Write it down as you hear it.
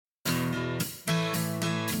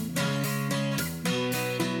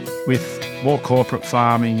with more corporate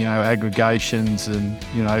farming, aggregations and,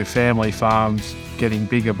 family farms getting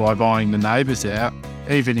bigger by buying the neighbours out,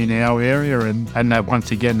 even in our area. And that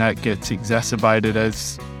once again, that gets exacerbated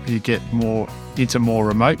as you get more into more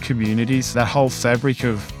remote communities. That whole fabric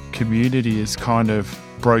of community is kind of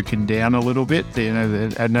broken down a little bit.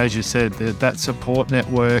 And as you said, that support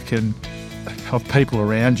network and of people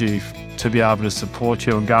around you to be able to support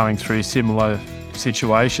you and going through similar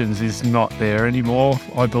situations is not there anymore,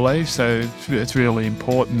 I believe. So it's really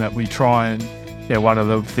important that we try and, one of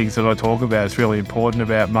the things that I talk about is really important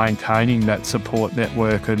about maintaining that support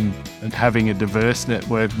network and having a diverse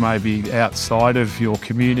network maybe outside of your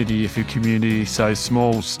community, if your community is so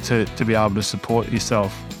small, to be able to support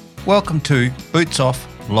yourself. Welcome to Boots Off,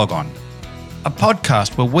 Log On, a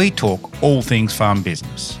podcast where we talk all things farm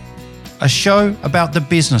business. A show about the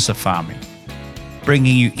business of farming,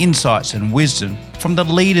 bringing you insights and wisdom from the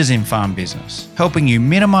leaders in farm business, helping you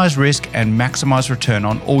minimise risk and maximise return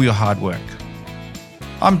on all your hard work.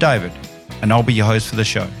 I'm David, and I'll be your host for the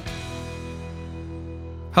show.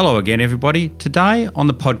 Hello again, everybody. Today on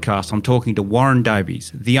the podcast, I'm talking to Warren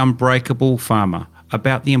Davies, the Unbreakable farmer,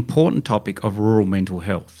 about the important topic of rural mental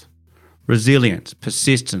health. Resilience,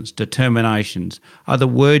 persistence, determinations are the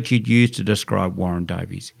words you'd use to describe Warren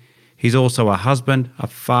Davies. He's also a husband, a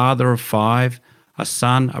father of 5, a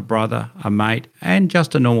son, a brother, a mate, and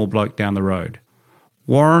just a normal bloke down the road.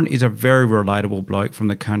 Warren is a very relatable bloke from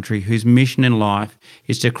the country whose mission in life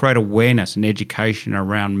is to create awareness and education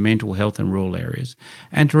around mental health in rural areas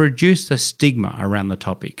and to reduce the stigma around the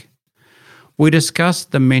topic. We discuss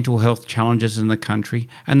the mental health challenges in the country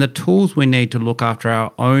and the tools we need to look after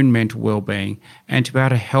our own mental well-being and to be able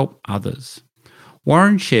to help others.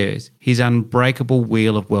 Warren shares his unbreakable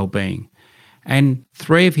wheel of well-being and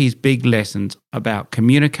 3 of his big lessons about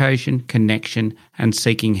communication, connection, and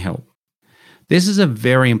seeking help. This is a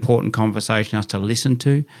very important conversation for us to listen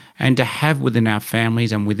to and to have within our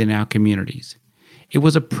families and within our communities. It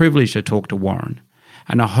was a privilege to talk to Warren,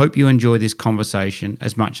 and I hope you enjoy this conversation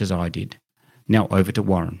as much as I did. Now over to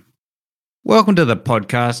Warren. Welcome to the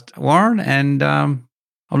podcast, Warren, and I'm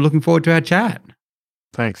looking forward to our chat.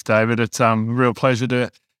 Thanks, David. It's a real pleasure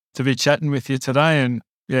to be chatting with you today. And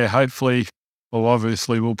hopefully,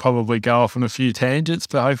 obviously we'll probably go off on a few tangents,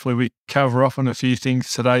 but hopefully we cover off on a few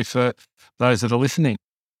things today for those that are listening.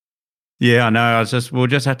 Yeah, I know. We'll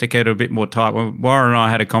just have to get a bit more tight. Warren and I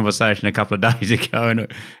had a conversation a couple of days ago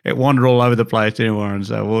and it wandered all over the place, didn't it, Warren?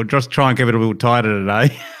 So we'll just try and keep it a little tighter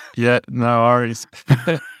today. Yeah, no worries.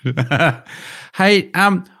 Hey,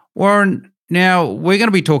 Warren, now we're going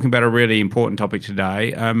to be talking about a really important topic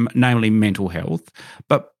today, namely mental health.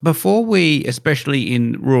 But before we, especially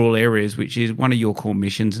in rural areas, which is one of your core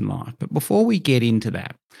missions in life, but before we get into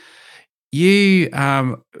that, you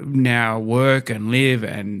now work and live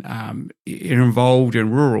and you're involved in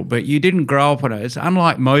rural, but you didn't grow up on it. It's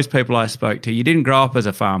unlike most people I spoke to. You didn't grow up as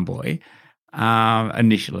a farm boy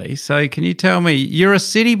initially. So can you tell me, you're a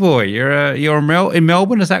city boy? You're in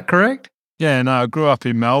Melbourne, is that correct? Yeah, no, I grew up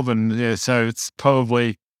in Melbourne. Yeah, so it's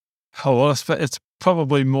probably it's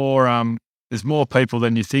probably more. There's more people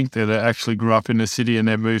than you think that actually grew up in the city and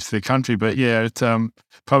then moved to the country. But yeah, it's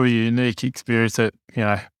probably a unique experience that,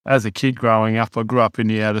 as a kid growing up, I grew up in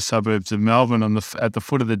the outer suburbs of Melbourne at the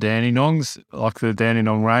foot of the Dandenongs, like the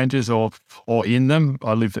Dandenong Ranges or in them.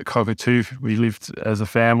 I lived at Cockatoo. We lived as a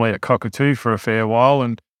family at Cockatoo for a fair while.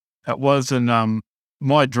 And it wasn't,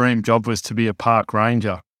 my dream job was to be a park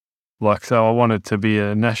ranger. So I wanted to be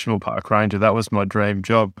a national park ranger. That was my dream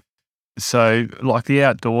job. So the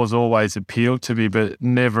outdoors always appealed to me, but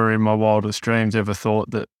never in my wildest dreams ever thought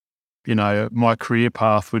that, my career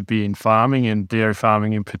path would be in farming and dairy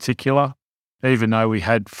farming in particular. Even though we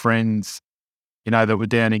had friends, that were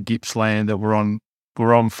down in Gippsland that were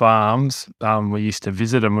on farms, we used to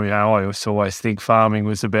visit them. I always think farming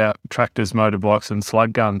was about tractors, motorbikes and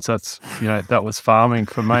slug guns. That's, that was farming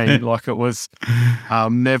for me. It was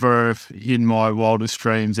never in my wildest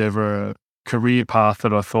dreams ever a career path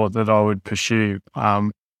that I thought that I would pursue.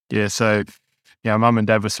 So mum and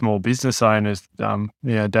dad were small business owners.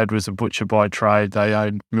 Dad was a butcher by trade. They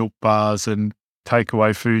owned milk bars and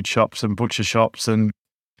takeaway food shops and butcher shops. And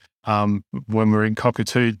when we were in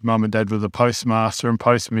Cockatoo, mum and dad were the postmaster and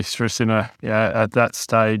postmistress in at that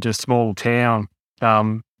stage, a small town.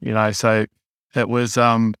 So it was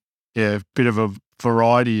a bit of a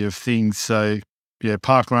variety of things. So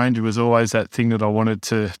park ranger was always that thing that I wanted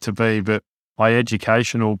to be, but my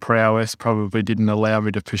educational prowess probably didn't allow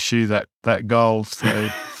me to pursue that goal. So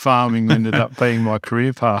farming ended up being my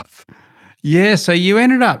career path. Yeah, so you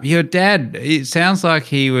ended up, your dad, it sounds like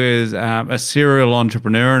he was a serial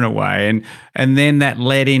entrepreneur in a way, and then that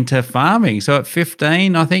led into farming. So at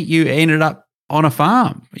 15, I think you ended up on a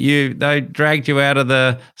farm. They dragged you out of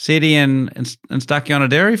the city and stuck you on a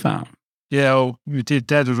dairy farm. Yeah, well, we did.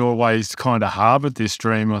 Dad had always kind of harboured this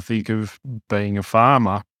dream, I think, of being a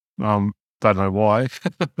farmer. Don't know why.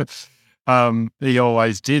 He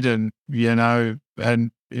always did, and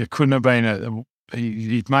and it couldn't have been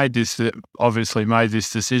he'd made this, obviously made this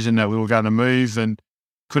decision that we were going to move, and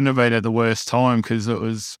couldn't have been at the worst time because it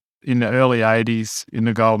was in the early 80s in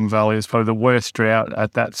the Golden Valley. It was probably the worst drought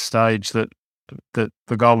at that stage that the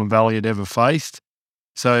Golden Valley had ever faced.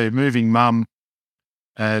 So moving mum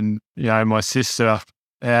and, my sister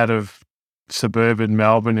out of suburban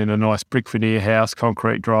Melbourne in a nice brick veneer house,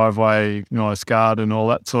 concrete driveway, nice garden, all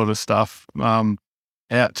that sort of stuff,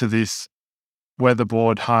 out to this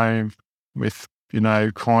weatherboard home with,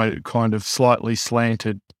 kind of slightly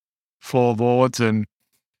slanted floorboards and,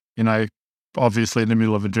 obviously in the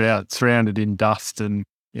middle of a drought, surrounded in dust. And,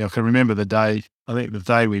 I can remember the day, I think the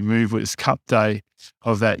day we moved was Cup Day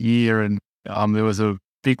of that year. And there was a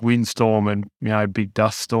big windstorm and, big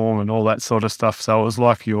dust storm and all that sort of stuff. So it was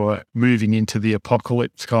like you were moving into the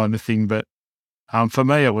apocalypse kind of thing. But for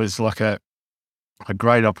me, it was like a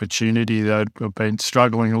great opportunity. That I've been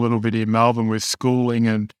struggling a little bit in Melbourne with schooling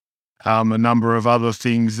and a number of other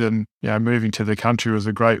things. And, moving to the country was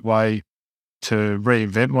a great way to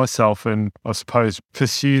reinvent myself and, I suppose,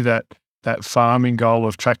 pursue that farming goal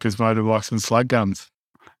of tractors, motorbikes and slug guns.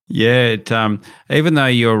 Yeah, even though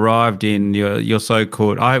you arrived in your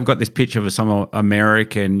so-called, I've got this picture of some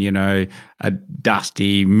American, a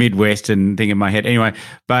dusty Midwestern thing in my head. Anyway,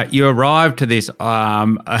 but you arrived to this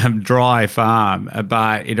dry farm,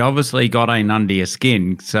 but it obviously got in under your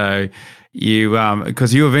skin. So you,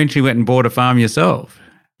 because you eventually went and bought a farm yourself.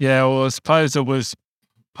 Yeah, well, I suppose it was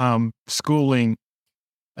schooling,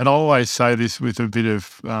 and I always say this with a bit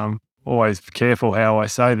of always careful how I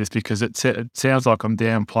say this because it sounds like I'm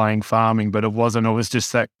downplaying farming, but it wasn't. It was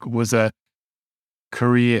just that it was a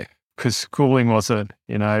career because schooling wasn't,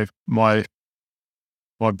 my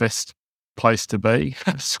best place to be.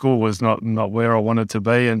 School was not where I wanted to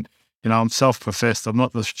be. And, I'm self-professed. I'm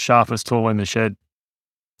not the sharpest tool in the shed,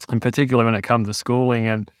 in particular when it comes to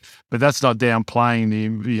schooling. But that's not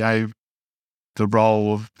downplaying the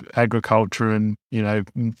role of agriculture. And,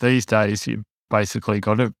 these days you've basically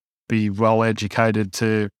got to be well educated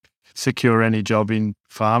to secure any job in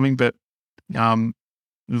farming. But it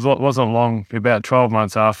wasn't long, about 12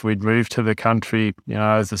 months after we'd moved to the country,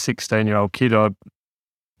 as a 16-year-old kid, I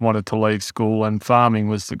wanted to leave school, and farming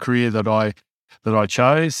was the career that I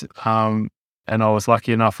chose. And I was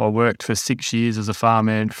lucky enough, I worked for 6 years as a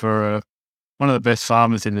farmhand for one of the best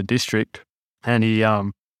farmers in the district. And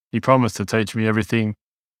he promised to teach me everything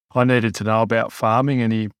I needed to know about farming,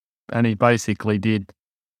 and he basically did.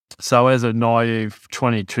 So as a naive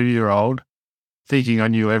 22-year-old, thinking I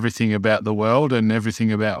knew everything about the world and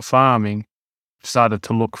everything about farming, started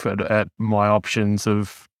to look at my options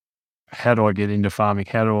of how do I get into farming?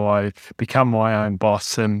 How do I become my own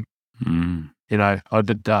boss? And, I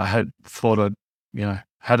had thought I'd,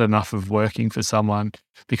 had enough of working for someone,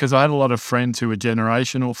 because I had a lot of friends who were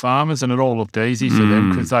generational farmers, and it all looked easy for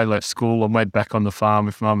them because they left school and went back on the farm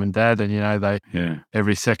with mum and dad. And,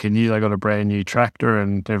 every second year they got a brand new tractor,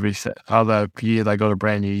 and every other year they got a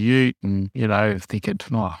brand new ute. And, thinking,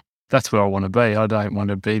 that's where I want to be. I don't want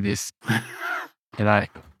to be this,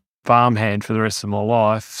 farmhand for the rest of my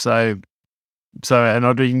life. So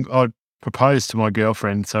I'd proposed to my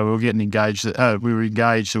girlfriend, so we were getting engaged. We were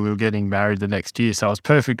engaged and we were getting married the next year. So it was a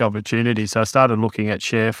perfect opportunity. So I started looking at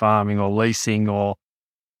share farming or leasing or,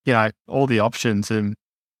 all the options. And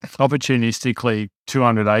opportunistically,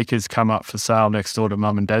 200 acres come up for sale next door to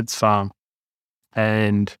mum and dad's farm.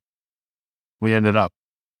 And we ended up,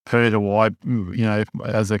 her to I,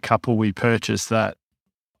 as a couple, we purchased that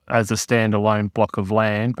as a standalone block of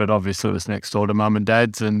land, but obviously it was next door to mum and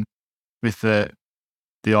dad's, and with the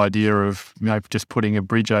idea of just putting a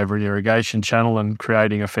bridge over an irrigation channel and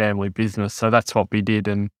creating a family business. So that's what we did.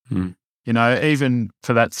 And even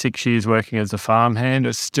for that 6 years working as a farmhand,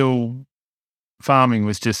 it's still, farming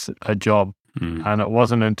was just a job. And it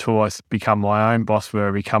wasn't until I become my own boss where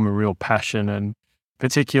I become a real passion. And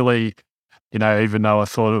particularly, even though I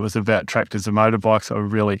thought it was about tractors and motorbikes, I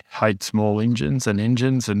really hate small engines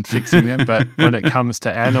and fixing them. But when it comes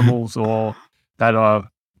to animals or that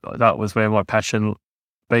was where my passion,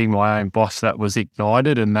 being my own boss, that was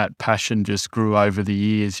ignited, and that passion just grew over the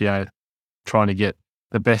years, trying to get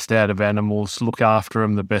the best out of animals, look after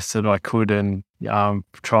them the best that I could, and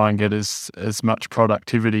try and get as much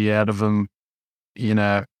productivity out of them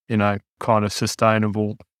kind of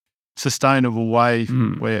sustainable way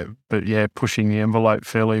pushing the envelope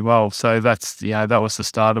fairly well. So that's, that was the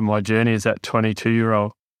start of my journey as that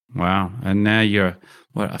 22-year-old. Wow. And now you're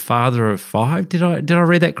a father of 5? Did I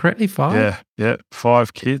read that correctly? 5? Yeah.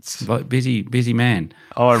 5 kids. Like busy man.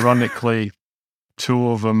 Ironically, 2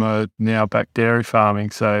 of them are now back dairy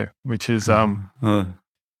farming. So, which is one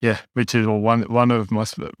of my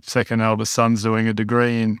second eldest sons doing a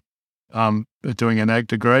degree in doing an ag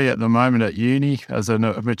degree at the moment at uni as a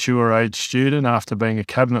mature age student after being a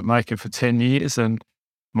cabinet maker for 10 years. And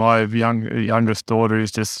my youngest daughter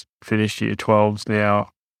who's just finished year 12's now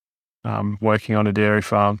working on a dairy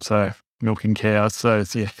farm, so milking cows. So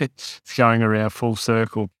it's going around full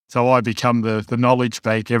circle. So I become the knowledge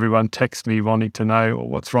bank. Everyone texts me wanting to know,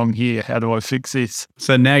 what's wrong here? How do I fix this?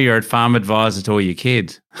 So now you're a farm advisor to all your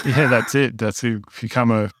kids. Yeah, that's it. That's it.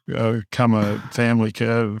 Become a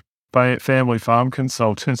family farm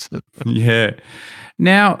consultant. Yeah.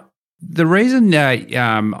 Now, the reason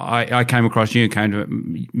I came across you, you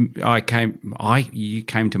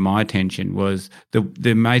came to my attention was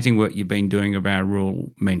the amazing work you've been doing about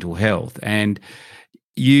rural mental health. And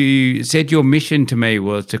you said your mission to me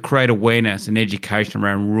was to create awareness and education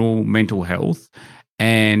around rural mental health,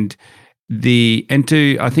 I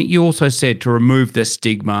think you also said to remove the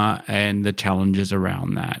stigma and the challenges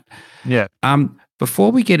around that. Yeah.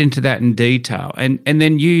 Before we get into that in detail, and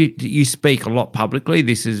then you speak a lot publicly.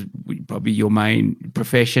 This is probably your main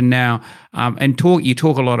profession now, and you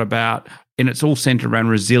talk a lot about, and it's all centered around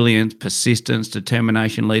resilience, persistence,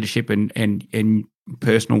 determination, leadership, and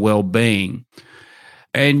personal well-being.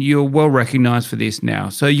 And you're well recognised for this now.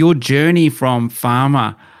 So your journey from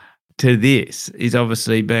farmer to this is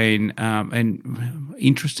obviously been, and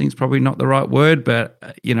interesting is probably not the right word, but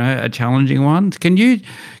a challenging one. Can you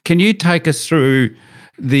take us through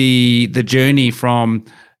the journey from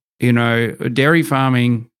dairy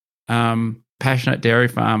farming, passionate dairy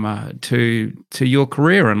farmer to your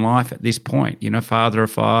career and life at this point? Father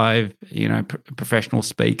of 5, professional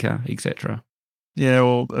speaker, etc. Yeah,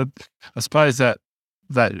 well, I suppose that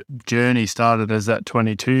journey started as that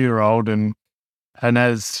 22-year-old, and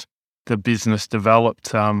as the business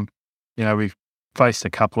developed, we faced a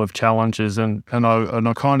couple of challenges, and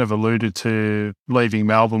I kind of alluded to leaving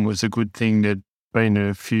Melbourne was a good thing. There'd been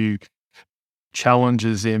a few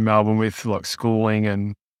challenges in Melbourne with like schooling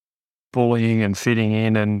and bullying and fitting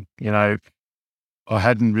in, and I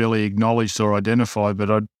hadn't really acknowledged or identified,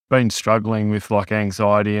 but I'd been struggling with like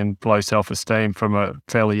anxiety and low self-esteem from a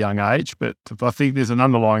fairly young age. But I think there's an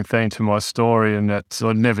underlying theme to my story, and that's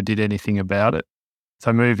I never did anything about it.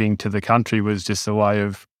 So moving to the country was just a way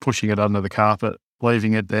of pushing it under the carpet,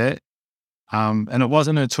 leaving it there. And it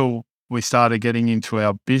wasn't until we started getting into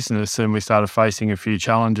our business and we started facing a few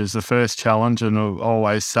challenges. The first challenge, and I'll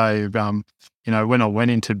always say, when I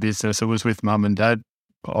went into business, it was with mum and dad.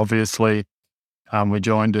 Obviously, we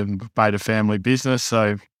joined and made a family business.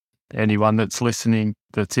 So anyone that's listening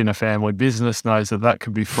that's in a family business knows that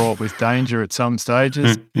could be fraught with danger at some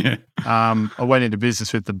stages. Yeah. I went into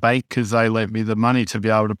business with the bank because they lent me the money to be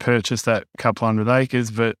able to purchase that couple hundred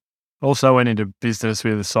acres, but also went into business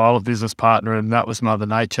with a silent business partner, and that was Mother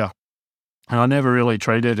Nature. And I never really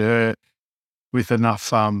treated her with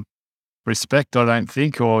enough respect, I don't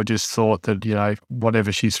think, or just thought that,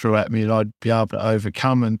 whatever she threw at me, I'd be able to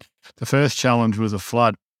overcome. And the first challenge was a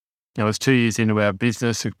flood. It was 2 years into our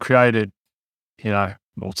business. It created,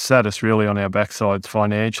 sat us really on our backsides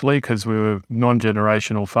financially because we were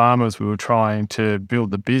non-generational farmers. We were trying to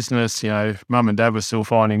build the business. Mum and dad were still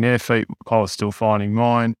finding their feet. I was still finding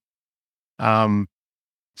mine.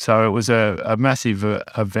 So it was a massive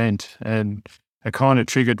event, and it kind of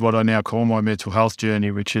triggered what I now call my mental health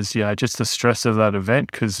journey, which is, just the stress of that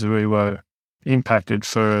event, because we were impacted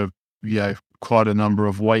for, quite a number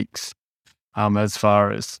of weeks as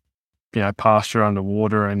far as, pasture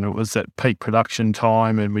underwater, and it was at peak production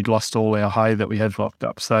time, and we'd lost all our hay that we had locked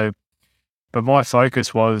up. So, but my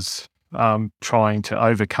focus was trying to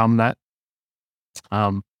overcome that,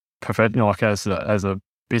 like as a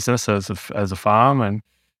business, as a farm, and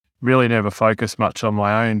really never focused much on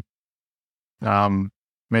my own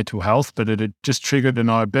mental health. But it had just triggered, and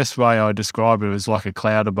the best way I describe it was like a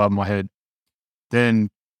cloud above my head. Then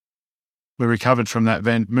we recovered from that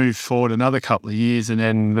event, moved forward another couple of years, and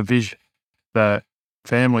then the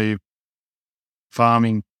family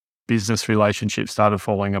farming business relationship started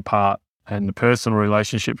falling apart, and the personal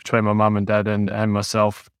relationship between my mum and dad and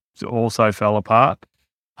myself also fell apart.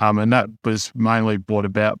 And that was mainly brought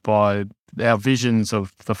about by our visions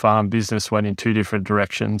of the farm business went in two different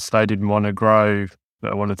directions. They didn't want to grow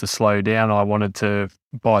I wanted to slow down. I wanted to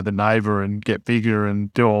buy the neighbour and get bigger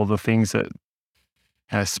and do all the things that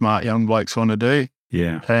smart young blokes want to do.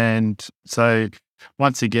 Yeah. And so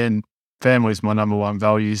once again, family is my number one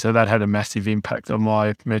value. So that had a massive impact on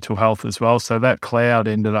my mental health as well. So that cloud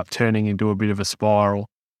ended up turning into a bit of a spiral.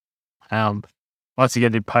 Once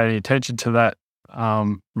again, didn't pay any attention to that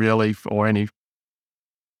really, or any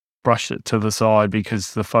brush it to the side,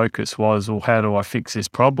 because the focus was, well, how do I fix this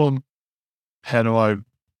problem? How do I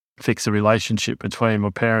fix the relationship between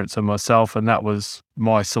my parents and myself? And that was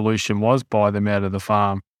my solution, was buy them out of the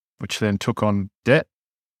farm, which then took on debt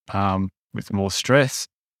with more stress.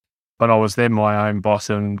 But I was then my own boss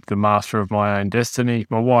and the master of my own destiny.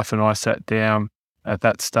 My wife and I sat down at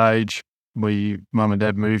that stage. Mum and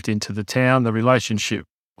dad moved into the town. The relationship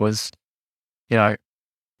was,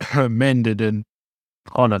 mended and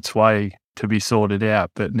on its way to be sorted out.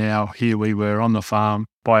 But now here we were on the farm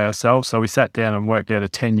by ourselves. So we sat down and worked out a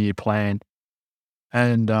 10-year plan.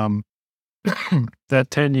 And that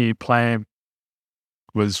 10-year plan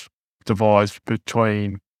was devised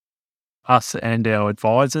between us and our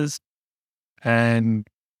advisors. And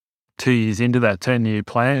 2 years into that 10-year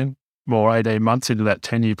plan, or 18 months into that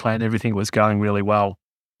 10-year plan, everything was going really well.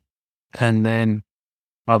 And then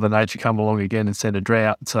Mother Nature come along again and sent a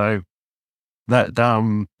drought. So that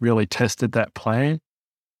really tested that plan.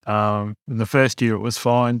 In the first year it was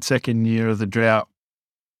fine. Second year of the drought,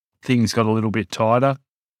 things got a little bit tighter.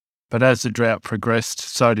 But as the drought progressed,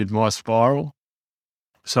 so did my spiral.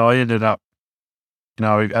 So I ended up,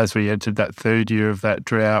 as we entered that third year of that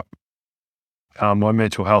drought, my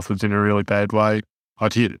mental health was in a really bad way.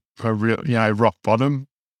 I'd hit a real, rock bottom.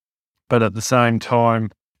 But at the same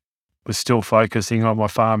time, was still focusing on my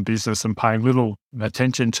farm business and paying little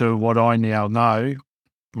attention to what I now know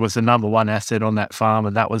was the number one asset on that farm,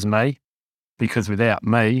 and that was me. Because without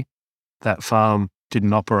me, that farm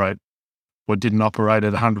didn't operate at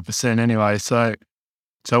 100% anyway. So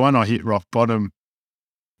when I hit rock bottom,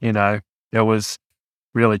 it was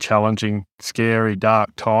really challenging, scary, dark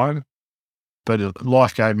time. But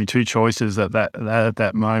life gave me two choices at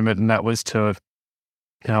that moment, and that was to,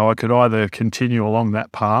 I could either continue along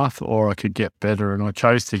that path or I could get better, and I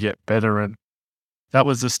chose to get better. And that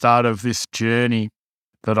was the start of this journey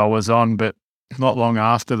that I was on. But not long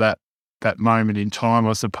after that moment in time,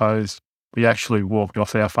 I suppose, we actually walked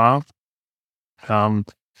off our farm.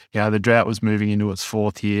 The drought was moving into its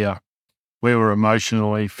fourth year. We were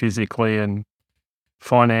emotionally, physically and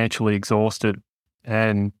financially exhausted,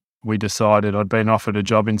 and we decided, I'd been offered a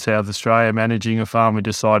job in South Australia managing a farm. We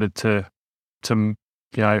decided to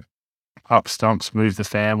up stumps, move the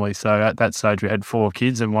family. So at that stage we had 4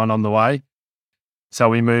 kids and one on the way. So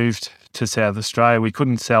we moved to South Australia. We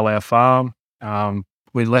couldn't sell our farm.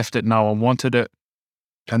 We left it, no one wanted it.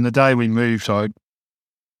 And the day we moved, we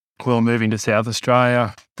were moving to South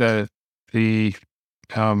Australia. As the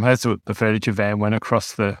furniture van went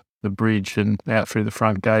across the bridge and out through the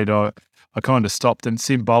front gate, I kind of stopped and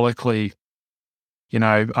symbolically,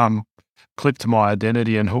 clipped my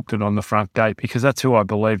identity and hooked it on the front gate, because that's who I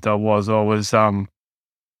believed I was. I was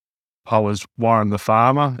Warren the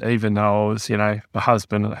farmer, even though I was, a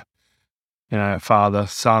husband, father,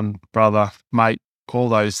 son, brother, mate, all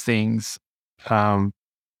those things,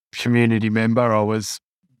 community member.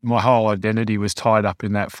 My whole identity was tied up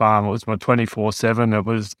in that farm. It was my 24/7. It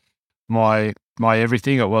was my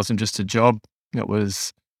everything. It wasn't just a job. It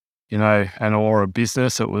was, or a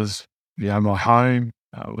business. It was, my home.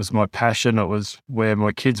 It was my passion. It was where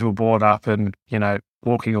my kids were brought up, and,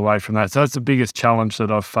 walking away from that. So that's the biggest challenge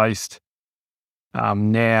that I've faced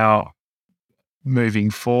now moving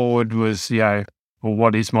forward was,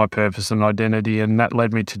 what is my purpose and identity? And that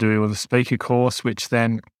led me to do the speaker course, which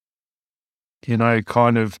then,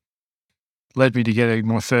 kind of led me to getting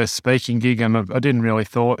my first speaking gig. And I didn't really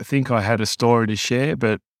think I had a story to share,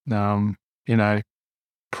 but,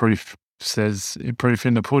 proof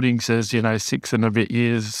in the pudding says, 6 and a bit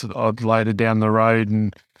years later down the road,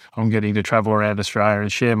 and I'm getting to travel around Australia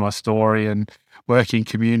and share my story and work in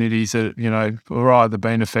communities that, were either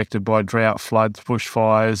been affected by drought, floods,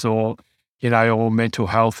 bushfires, or, or mental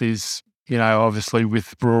health is, obviously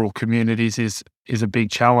with rural communities is a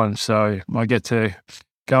big challenge. So I get to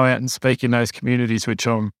go out and speak in those communities, which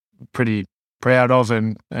I'm pretty proud of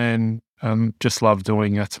and just love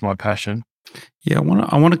doing. That's my passion. Yeah,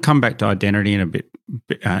 I want to come back to identity in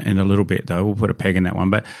a little bit though. We'll put a peg in that one.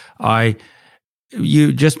 But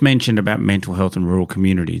you just mentioned about mental health in rural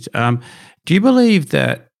communities. Do you believe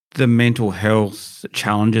that the mental health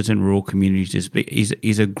challenges in rural communities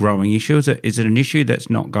is a growing issue? Is it an issue that's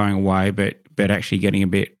not going away, but actually getting a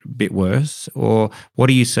bit worse? Or what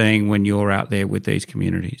are you seeing when you're out there with these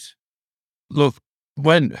communities? Look,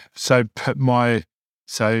 if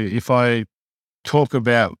I talk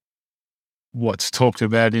about what's talked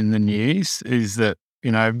about in the news, is that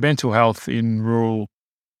mental health in rural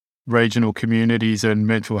regional communities and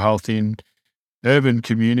mental health in urban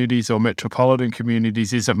communities or metropolitan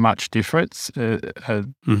communities isn't much difference.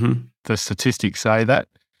 The statistics say that.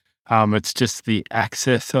 It's just the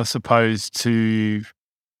access, I suppose, to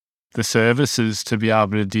the services to be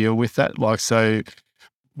able to deal with that. So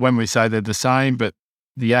when we say they're the same, but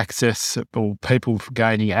the access or people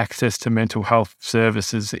gaining access to mental health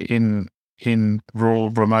services in rural,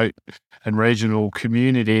 remote and regional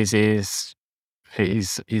communities is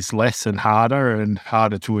less and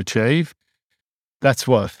harder to achieve. That's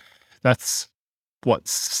what's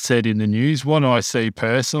said in the news. What I see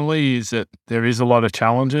personally is that there is a lot of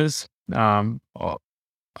challenges. I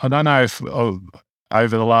don't know if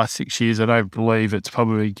over the last 6 years, I don't believe it's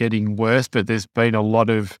probably getting worse, but there's been a lot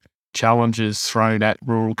of challenges thrown at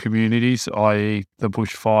rural communities, i.e. the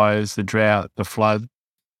bushfires, the drought, the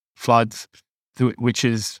floods, which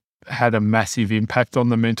has had a massive impact on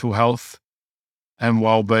the mental health and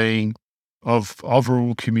well-being of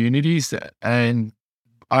rural communities, and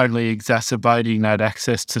only exacerbating that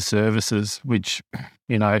access to services, which,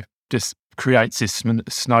 just creates this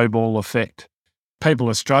snowball effect. People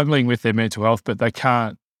are struggling with their mental health, but they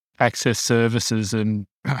can't access services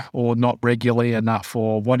or not regularly enough,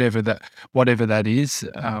 or whatever that is.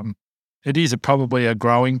 It is probably a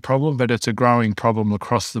growing problem, but it's a growing problem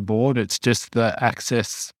across the board. It's just the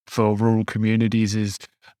access for rural communities is,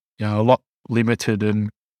 a lot limited, and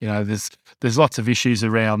there's lots of issues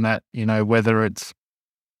around that. Whether it's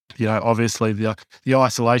obviously the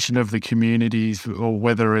isolation of the communities, or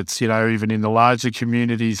whether it's even in the larger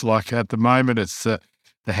communities, like at the moment it's the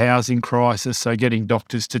housing crisis. So getting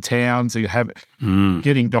doctors to towns,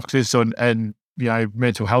 getting doctors and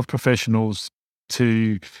mental health professionals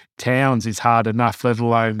to towns is hard enough, let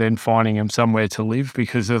alone then finding them somewhere to live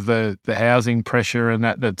because of the housing pressure and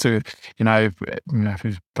that's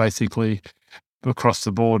basically across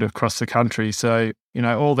the board, across the country. So,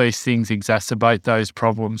 all these things exacerbate those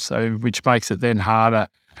problems, which makes it then harder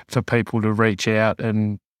for people to reach out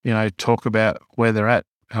and, talk about where they're at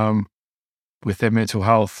with their mental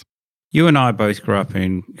health. You and I both grew up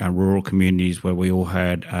in rural communities where we all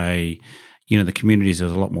had the communities,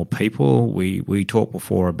 there's a lot more people. We talked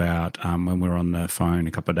before about, when we were on the phone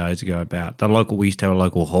a couple of days ago, about we used to have a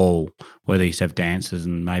local hall where they used to have dances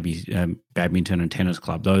and maybe badminton and tennis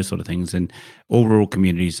club, those sort of things. And all rural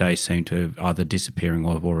communities, they seem to have either disappearing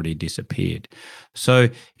or have already disappeared. So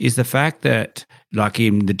is the fact that, like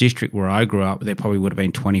in the district where I grew up, there probably would have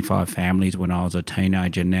been 25 families when I was a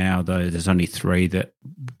teenager. Now, though, there's only 3 that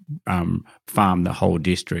farm the whole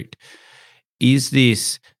district. Is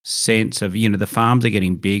this sense of, the farms are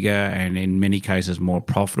getting bigger and in many cases more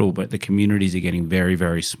profitable, but the communities are getting very,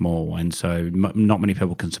 very small. And so not many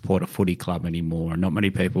people can support a footy club anymore. Not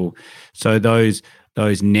many people. So those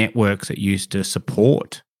networks that used to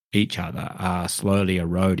support each other are slowly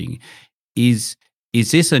eroding. Is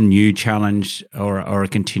this a new challenge or a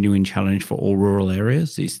continuing challenge for all rural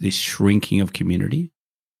areas, this shrinking of community?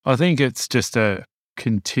 I think it's just a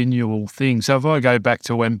continual thing. So if I go back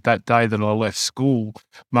to that day that I left school,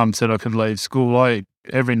 Mum said I could leave school.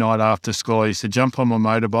 Every night after school, I used to jump on my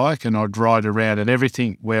motorbike and I'd ride around, and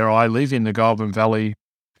everything where I live in the Goulburn Valley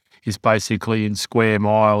is basically in square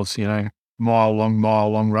miles, mile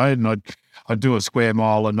long road, and I'd do a square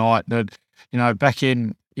mile a night. And back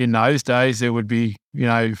in those days, there would be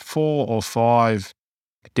 4 or 5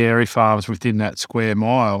 dairy farms within that square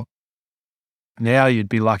mile. Now you'd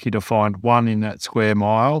be lucky to find one in that square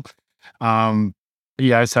mile.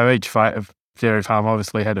 So each dairy farm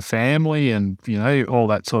obviously had a family and, all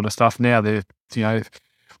that sort of stuff. Now they're,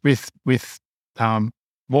 with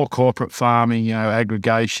more corporate farming,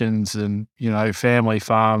 aggregations and, family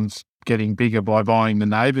farms getting bigger by buying the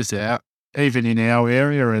neighbours out, even in our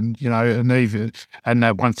area. And, and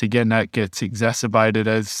that once again, that gets exacerbated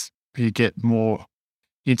as you get more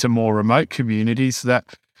into more remote communities. That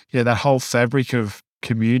whole fabric of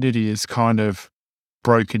community is kind of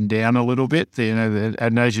broken down a little bit.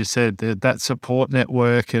 And as you said, that support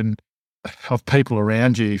network and of people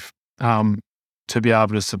around you to be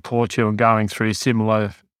able to support you and going through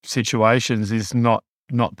similar situations is not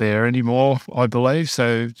there anymore, I believe.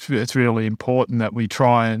 So it's really important that we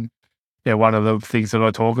try and, one of the things that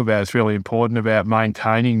I talk about is really important about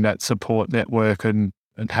maintaining that support network and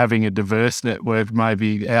and having a diverse network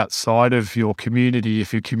maybe outside of your community,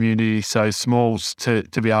 if your community is so small, to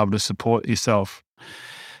be able to support yourself.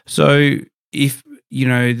 So if,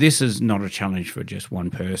 this is not a challenge for just one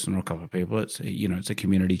person or a couple of people, it's a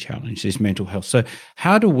community challenge, this mental health. So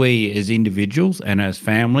how do we as individuals and as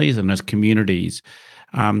families and as communities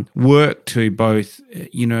work to both,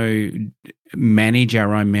 manage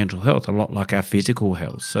our own mental health, a lot like our physical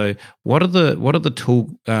health? So what are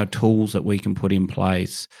the tools that we can put in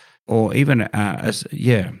place, or even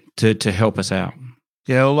to help us out?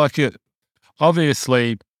 Yeah, well,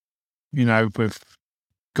 obviously, we've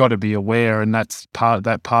got to be aware, and that's part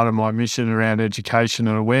of my mission around education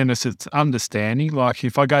and awareness. It's understanding. Like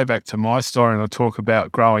if I go back to my story and I talk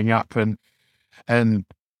about growing up and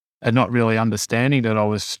not really understanding that I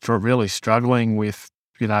was really struggling with,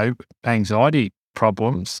 anxiety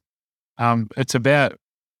problems. It's about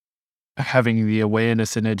having the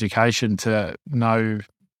awareness and education to know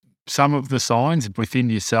some of the signs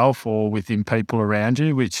within yourself or within people around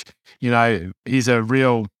you, which, is a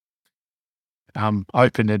real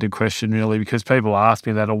open-ended question, really, because people ask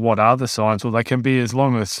me that, or what are the signs? Well, they can be as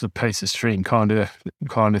long as a piece of string kind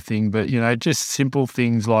of thing, but, just simple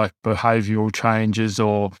things like behavioural changes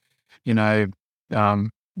or,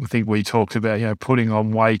 I think we talked about, putting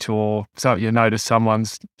on weight, or so you notice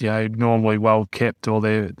someone's, normally well kept, or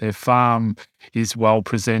their farm is well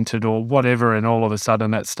presented or whatever, and all of a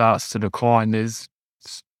sudden that starts to decline. There's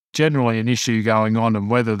generally an issue going on, and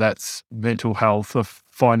whether that's mental health or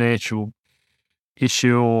financial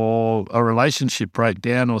issue or a relationship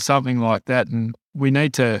breakdown or something like that. And we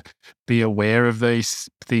need to be aware of these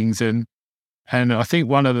things. And I think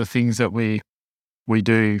one of the things that we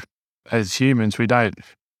do as humans, we don't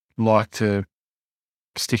like to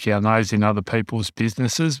stick our nose in other people's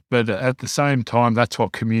businesses, but at the same time, that's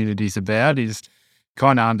what community's about, is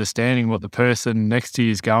kind of understanding what the person next to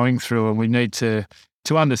you is going through. And we need to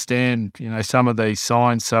understand, some of these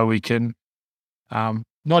signs so we can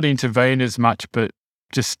not intervene as much, but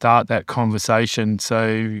just start that conversation.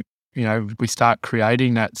 So, we start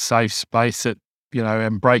creating that safe space that,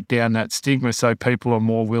 and break down that stigma so people are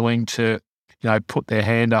more willing to, put their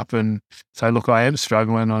hand up and say, look, I am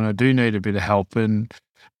struggling and I do need a bit of help,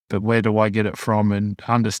 but where do I get it from? And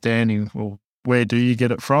understanding, well, where do you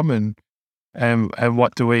get it from? And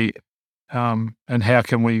what do we, and how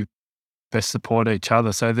can we best support each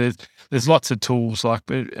other? So there's lots of tools,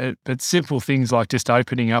 but simple things like just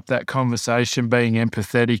opening up that conversation, being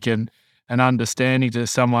empathetic and understanding to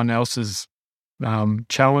someone else's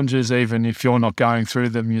challenges, even if you're not going through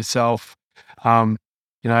them yourself.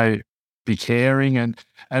 Be caring and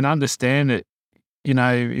understand that,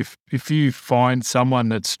 if you find someone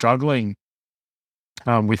that's struggling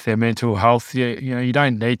with their mental health, you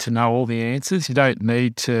don't need to know all the answers. You don't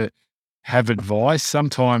need to have advice.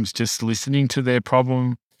 Sometimes just listening to their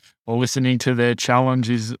problem or listening to their challenge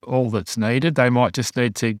is all that's needed. They might just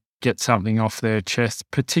need to get something off their chest.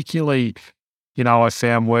 Particularly, I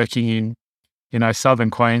found working in,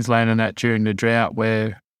 southern Queensland and that during the drought,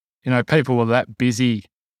 where, people were that busy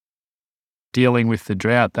dealing with the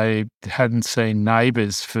drought, they hadn't seen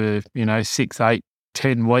neighbours for, 6, 8,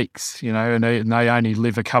 10 weeks, and they only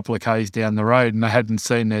live a couple of k's down the road, and they hadn't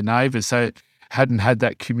seen their neighbours. So hadn't had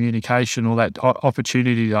that communication or that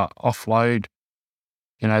opportunity to offload,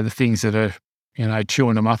 the things that are,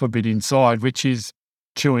 chewing them up a bit inside, which is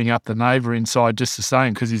chewing up the neighbour inside just the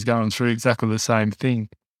same, because he's going through exactly the same thing.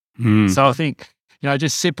 So I think,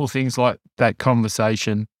 just simple things like that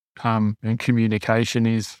conversation and communication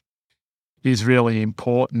is really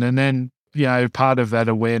important. And then, part of that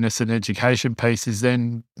awareness and education piece is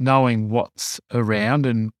then knowing what's around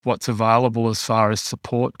and what's available as far as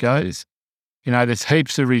support goes. There's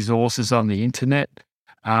heaps of resources on the internet,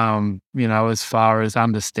 as far as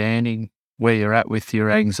understanding where you're at with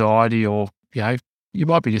your anxiety, or, you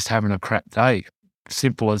might be just having a crap day.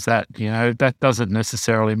 Simple as that. That doesn't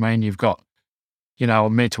necessarily mean you've got, a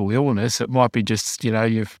mental illness. It might be just,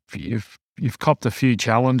 you've copped a few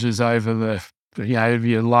challenges over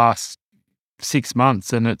your last 6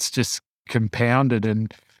 months, and it's just compounded,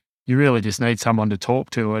 and you really just need someone to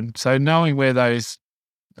talk to. And so knowing where those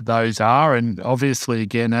are, and obviously,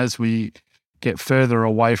 again, as we get further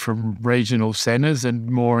away from regional centres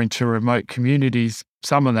and more into remote communities,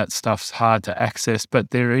 some of that stuff's hard to access,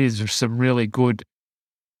 but there is some really good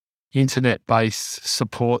internet-based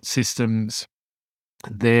support systems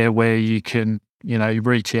there where you can,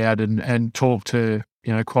 reach out and talk to,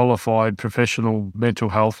 qualified professional mental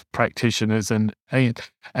health practitioners and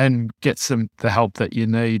get the help that you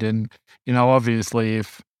need. And, obviously,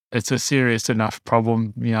 if it's a serious enough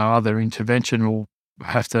problem, other intervention will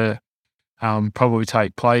have to probably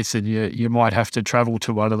take place, and you might have to travel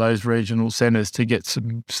to one of those regional centres to get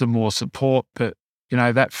some more support. But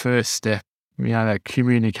that first step, that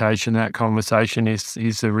communication, that conversation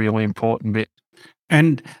is a really important bit.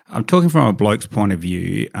 And I'm talking from a bloke's point of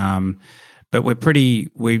view, but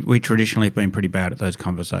we traditionally have been pretty bad at those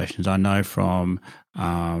conversations. I know from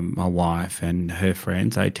my wife and her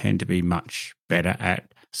friends, they tend to be much better at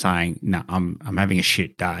saying, "No, I'm having a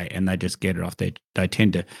shit day," and they just get it off their. They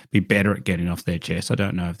tend to be better at getting off their chest. I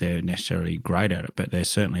don't know if they're necessarily great at it, but they're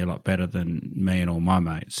certainly a lot better than me and all my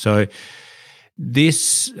mates. So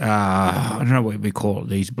this, I don't know what we call it,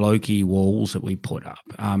 these blokey walls that we put up.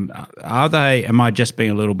 Are they? Am I just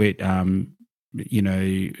being a little bit,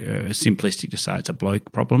 simplistic to say it's a bloke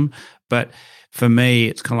problem? But for me,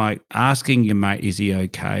 it's kind of like asking your mate, is he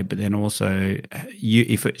okay? But then also,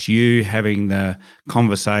 if it's you having the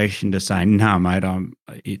conversation to say, no, mate, I'm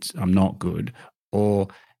not good. Or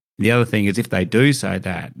the other thing is, if they do say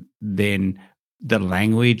that, then the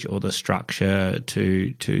language or the structure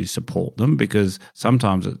to support them, because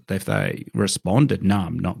sometimes if they responded, no,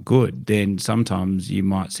 I'm not good, then sometimes you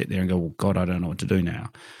might sit there and go, well, God, I don't know what to do now.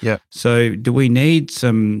 Yeah. So do we need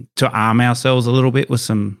to arm ourselves a little bit with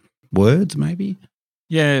some words maybe?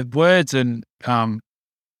 Yeah, words. And, one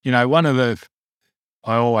of the,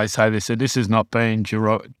 I always say this, and this is not being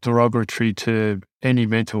derogatory to any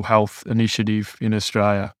mental health initiative in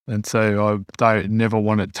Australia. And so I never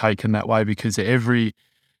want it taken that way, because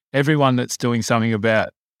everyone that's doing something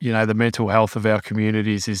about, the mental health of our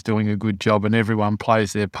communities is doing a good job, and everyone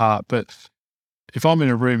plays their part. But if I'm in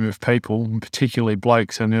a room of people, and particularly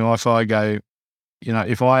blokes, and if I go,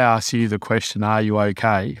 if I ask you the question, are you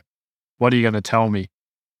okay? What are you going to tell me?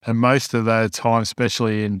 And most of the time,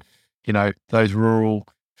 especially in, those rural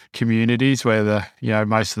communities where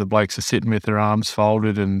most of the blokes are sitting with their arms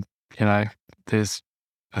folded, and, there's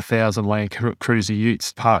 1,000 Land Cruiser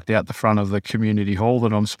utes parked out the front of the community hall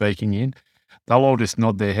that I'm speaking in, they'll all just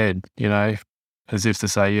nod their head, as if to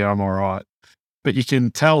say, yeah, I'm all right. But you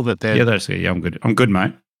can tell that they're... Yeah, that's it. Yeah, I'm good. I'm good,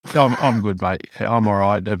 mate. I'm good, mate. I'm all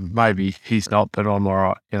right. Maybe he's not, but I'm all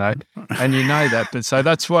right, and that. But so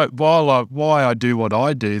that's why I do what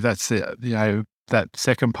I do. That's that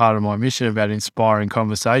second part of my mission about inspiring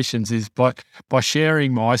conversations is by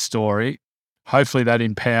sharing my story. Hopefully that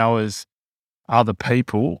empowers other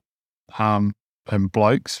people, and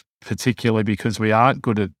blokes particularly, because we aren't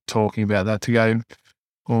good at talking about that, to go,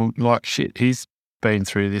 well, like, shit, he's been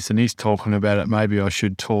through this and he's talking about it. Maybe I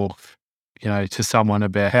should talk to someone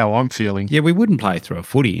about how I'm feeling. Yeah, we wouldn't play through a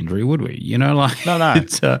footy injury, would we? No.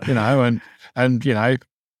 It's, and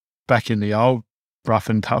back in the old rough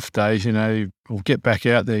and tough days, we'll get back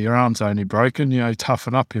out there. Your arm's only broken,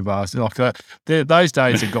 toughen up, your bastard. Like that. Those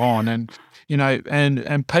days are gone, and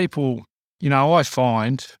and people, I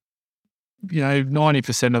find,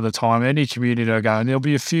 90% of the time, any community I go, and there'll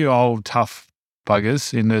be a few old tough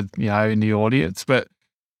buggers in the audience, but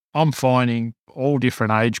I'm finding all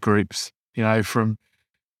different age groups. From,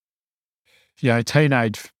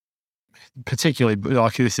 teenage, particularly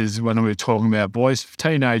like this is when we were talking about boys,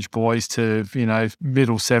 teenage boys to,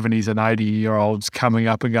 middle 70s and 80-year-olds coming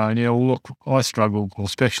up and going, look, I struggled,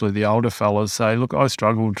 especially the older fellas say, look, I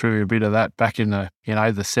struggled through a bit of that back in the, the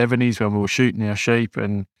 70s when we were shooting our sheep,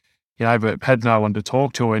 and, but had no one to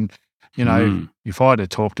talk to. And, if I'd have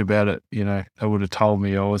talked about it, they would have told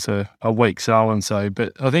me I was a weak so-and-so.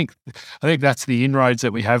 But I think that's the inroads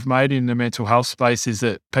that we have made in the mental health space, is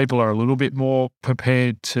that people are a little bit more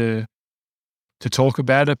prepared to talk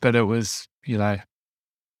about it. But it was,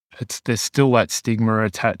 there's still that stigma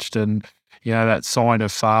attached, and, that sign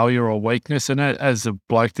of failure or weakness. And as a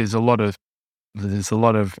bloke, there's a lot of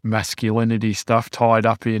masculinity stuff tied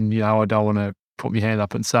up in, I don't want to put my hand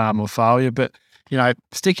up and say I'm a failure, but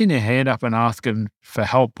sticking your hand up and asking for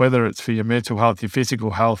help, whether it's for your mental health, your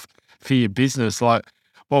physical health, for your business, like,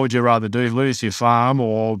 what would you rather do, lose your farm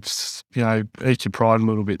or, eat your pride a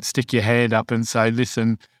little bit, stick your hand up and say,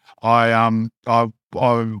 listen, I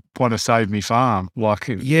want to save me farm. Like,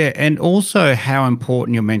 yeah, and also how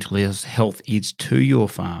important your mental health is to your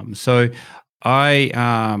farm. So I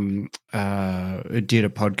did a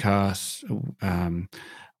podcast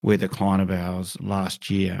with a client of ours last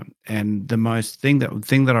year, and the thing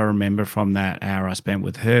that I remember from that hour I spent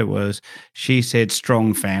with her was, she said,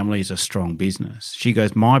 strong family is a strong business. She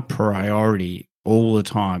goes, my priority all the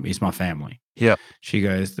time is my family. Yeah. She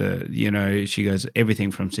goes, she goes, everything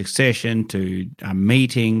from succession to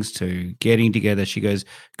meetings to getting together. She goes,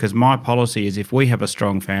 because my policy is, if we have a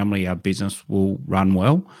strong family, our business will run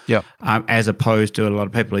well. Yeah. As opposed to a lot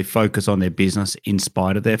of people who focus on their business in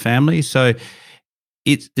spite of their family. So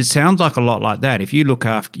it sounds like a lot like that. If you look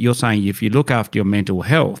after, you're saying if you look after your mental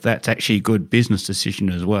health, that's actually a good business decision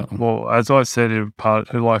as well. Well, as I said, as part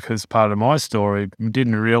of my story,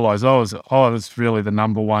 didn't realise I was really the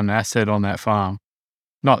number one asset on that farm.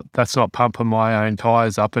 That's not pumping my own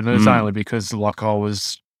tyres up, and it's only because I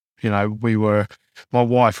was, my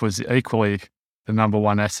wife was equally the number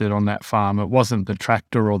one asset on that farm. It wasn't the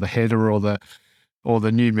tractor or the header or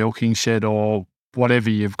the new milking shed or whatever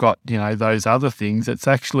you've got, those other things. It's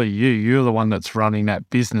actually you. You're the one that's running that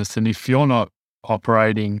business, and if you're not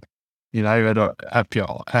operating, at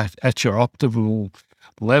your optimal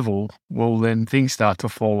level, well, then things start to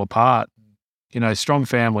fall apart. Strong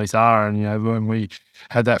families are, and when we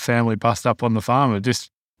had that family bust up on the farm, it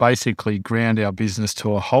just basically ground our business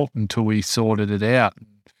to a halt until we sorted it out.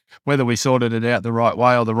 Whether we sorted it out the right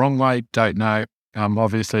way or the wrong way, don't know.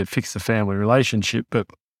 Obviously, it fixed the family relationship, but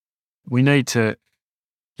we need to,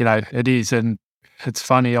 it is, and it's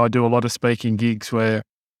funny. I do a lot of speaking gigs where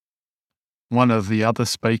one of the other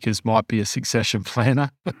speakers might be a succession planner.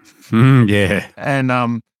 Yeah, and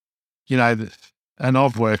and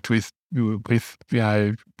I've worked with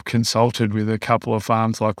consulted with a couple of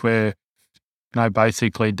farms where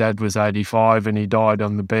basically dad was 85 and he died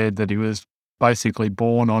on the bed that he was basically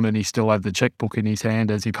born on, and he still had the checkbook in his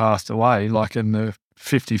hand as he passed away. And the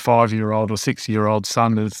 55-year-old or 60-year-old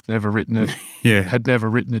son had never written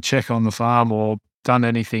a check on the farm or done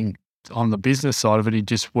anything on the business side of it. He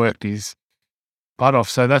just worked his butt off.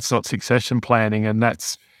 So that's not succession planning, and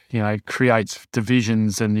that's creates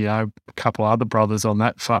divisions. And a couple of other brothers on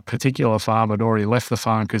that particular farm had already left the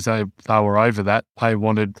farm because they were over that. They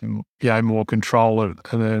wanted more control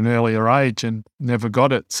at an earlier age and never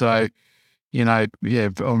got it. So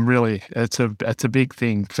I'm really, it's a big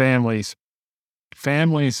thing. Families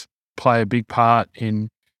play a big part in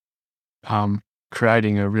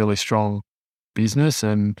creating a really strong business,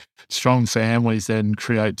 and strong families then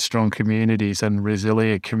create strong communities and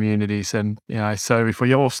resilient communities. And so if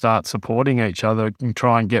we all start supporting each other and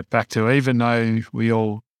try and get back to, even though we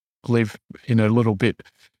all live in a little bit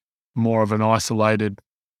more of an isolated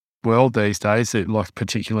world these days,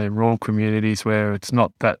 particularly in rural communities where it's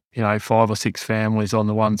not that 5 or 6 families on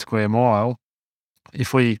the 1 square mile,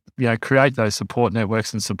 if we create those support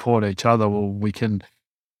networks and support each other, well, we can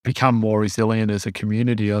become more resilient as a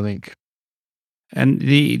community, I think. And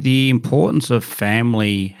the importance of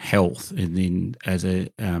family health, as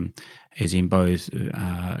in both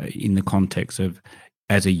in the context of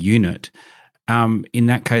as a unit, in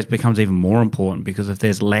that case becomes even more important, because if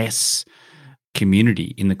there's less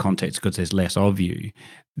community in the context, because there's less of you,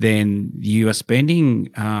 then you are spending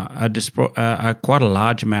quite a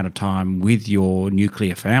large amount of time with your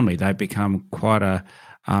nuclear family. They become quite a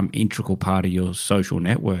integral part of your social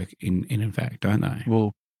network. In fact, don't they?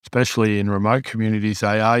 Well, especially in remote communities,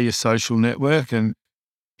 they are your social network. And,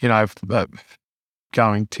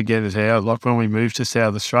 going together there, when we moved to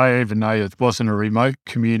South Australia, even though it wasn't a remote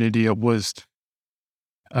community, it was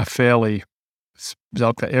a fairly,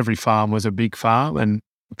 every farm was a big farm. And,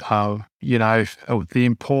 the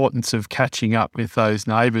importance of catching up with those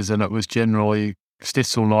neighbours, and it was generally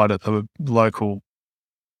Stitzel night at the local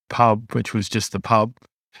pub, which was just the pub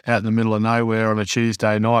out in the middle of nowhere on a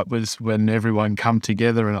Tuesday night, was when everyone come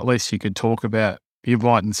together, and at least you could talk about, you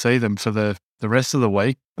mightn't see them for the rest of the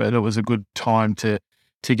week, but it was a good time to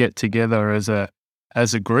get together as a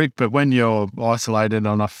group. But when you're isolated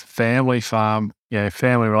on a family farm,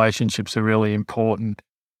 family relationships are really important,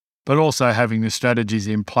 but also having the strategies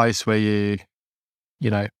in place where you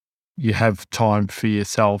have time for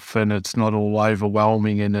yourself, and it's not all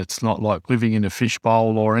overwhelming, and it's not like living in a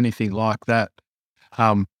fishbowl or anything like that.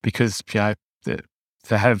 Because,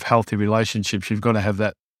 to have healthy relationships, you've got to have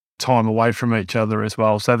that time away from each other as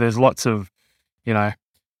well. So there's lots of,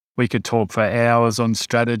 we could talk for hours on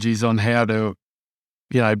strategies on how to,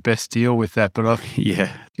 best deal with that. But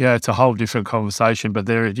it's a whole different conversation. But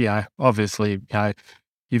there, obviously,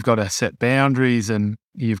 you've got to set boundaries, and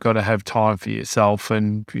you've got to have time for yourself,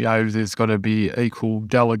 and there's got to be equal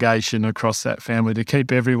delegation across that family to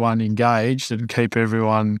keep everyone engaged and keep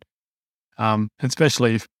everyone.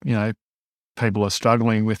 Especially if, people are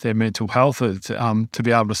struggling with their mental health, to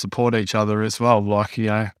be able to support each other as well,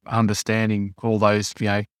 understanding all those,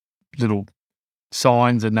 little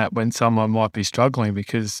signs and that when someone might be struggling,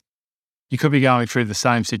 because you could be going through the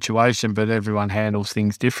same situation, but everyone handles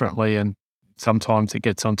things differently. And sometimes it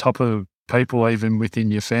gets on top of people, even within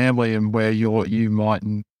your family, and where you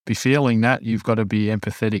mightn't be feeling that, you've got to be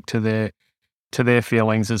empathetic to their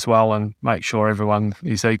feelings as well, and make sure everyone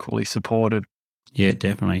is equally supported. Yeah,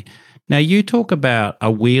 definitely. Now, you talk about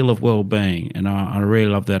a wheel of well-being, and I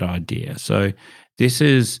really love that idea. So This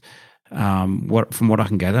is from what I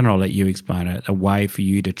can gather, and I'll let you explain it, a way for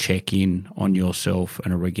you to check in on yourself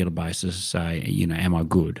on a regular basis to say, am I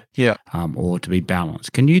good? Yeah. Or to be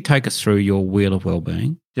balanced. Can you take us through your wheel of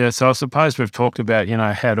well-being? Yeah, so I suppose we've talked about,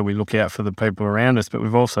 how do we look out for the people around us, but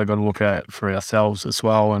we've also got to look out for ourselves as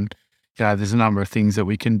well. And, there's a number of things that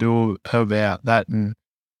we can do about that. And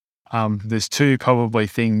there's two probably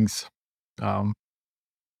things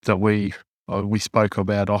that we spoke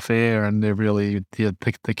about off air, and they're really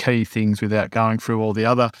the key things without going through all the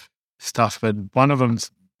other stuff. But one of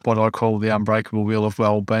them's what I call the unbreakable wheel of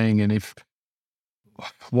well-being. And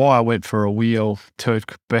why I went for a wheel to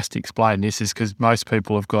best explain this is because most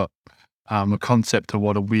people have got a concept of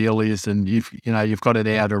what a wheel is, and you've got an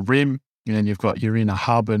outer rim, and you've got your inner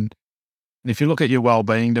hub. And if you look at your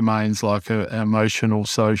well-being domains like emotional,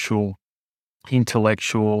 social,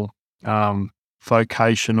 intellectual,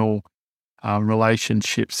 vocational,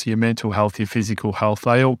 relationships, your mental health, your physical health,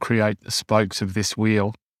 they all create the spokes of this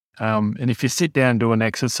wheel. And if you sit down and do an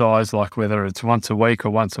exercise, like whether it's once a week or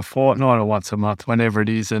once a fortnight or once a month, whenever it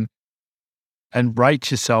is, and rate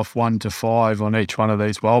yourself 1 to 5 on each one of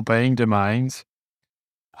these well-being domains,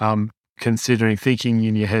 thinking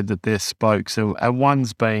in your head that they're spokes. So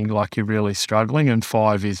 1's being like you're really struggling, and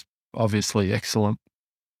 5 is obviously excellent.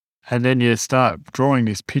 And then you start drawing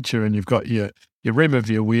this picture, and you've got your rim of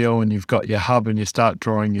your wheel, and you've got your hub, and you start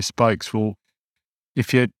drawing your spokes. Well,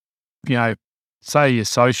 if you say your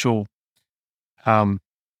social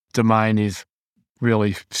domain is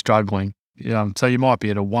really struggling, so you might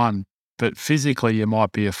be at a 1, but physically you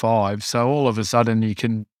might be a 5. So all of a sudden you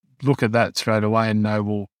can look at that straight away and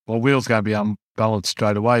know, well, wheel's going to be unbalanced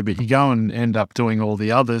straight away, but you go and end up doing all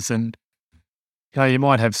the others, and you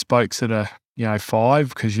might have spokes that are 5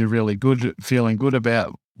 because you're really good, feeling good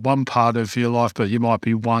about one part of your life, but you might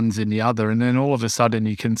be 1s in the other, and then all of a sudden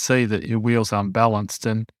you can see that your wheel's unbalanced.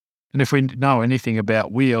 And if we know anything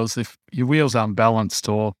about wheels, if your wheel's unbalanced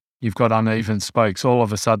or you've got uneven spokes, all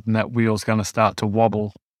of a sudden that wheel's going to start to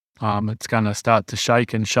wobble. It's going to start to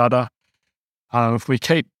shake and shudder. If we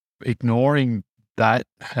keep ignoring that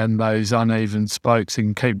and those uneven spokes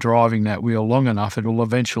and keep driving that wheel long enough, it will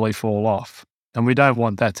eventually fall off. And we don't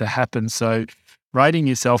want that to happen. So rating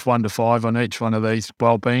yourself 1 to 5 on each one of these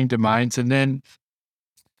well-being domains, and then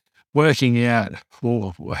working out,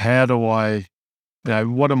 how do I,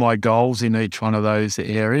 what are my goals in each one of those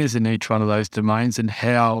areas, in each one of those domains, and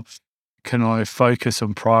how can I focus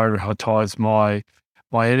and prioritize my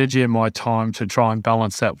energy and my time to try and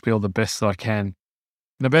balance that wheel the best I can.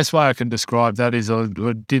 And the best way I can describe that is I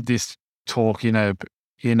did this talk in a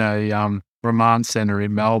remand centre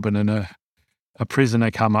in Melbourne, and a prisoner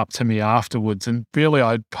come up to me afterwards, and really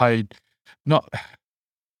I'd paid not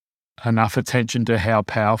enough attention to how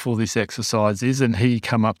powerful this exercise is. And he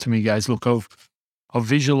come up to me and goes, look, I've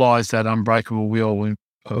visualised that unbreakable wheel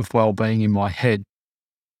of well-being in my head.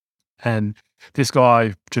 And this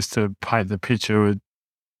guy, just to paint the picture,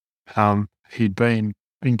 he'd been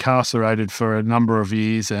incarcerated for a number of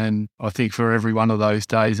years, and I think for every one of those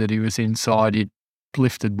days that he was inside, he'd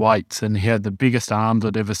lifted weights, and he had the biggest arms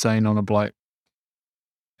I'd ever seen on a bloke.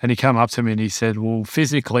 And he came up to me and he said, well,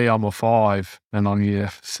 physically I'm a 5. And I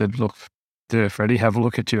said, look, dear Freddie, have a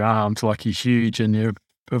look at your arms, like you're huge and you're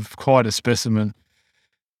of quite a specimen.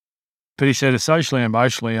 But he said, socially and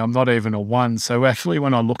emotionally, I'm not even a 1. So actually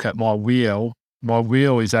when I look at my wheel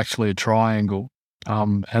is actually a triangle,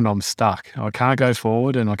 and I'm stuck. I can't go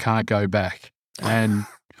forward and I can't go back. And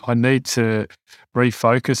I need to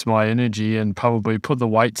refocus my energy and probably put the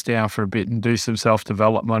weights down for a bit and do some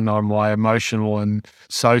self-development on my emotional and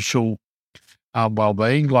social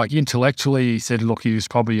well-being. Like intellectually, he said, look, he was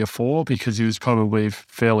probably a 4 because he was probably a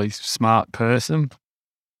fairly smart person.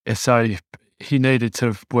 So he needed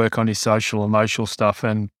to work on his social, emotional stuff.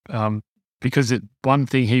 And because one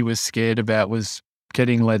thing he was scared about was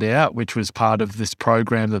getting let out, which was part of this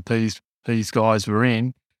program that these guys were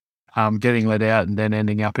in. Getting let out and then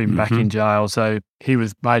ending up back in jail. So he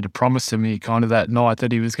was made a promise to me kind of that night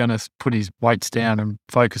that he was going to put his weights down and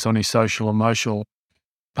focus on his social, emotional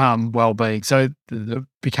well-being. So it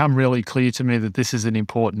become really clear to me that this is an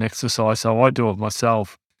important exercise. So I do it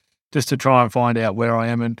myself just to try and find out where I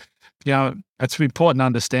am. And, it's important to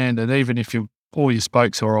understand that even if all your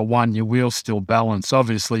spokes are a 1, your wheel's still balanced.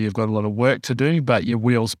 Obviously, you've got a lot of work to do, but your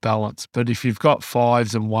wheel's balanced. But if you've got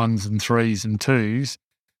 5s and 1s and 3s and 2s,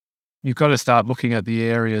 you've got to start looking at the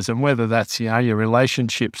areas, and whether that's, your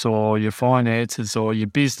relationships or your finances or your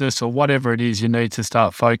business or whatever it is, you need to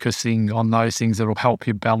start focusing on those things that will help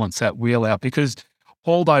you balance that wheel out, because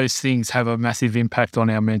all those things have a massive impact on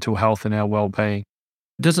our mental health and our well-being.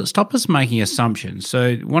 does it stop us making assumptions?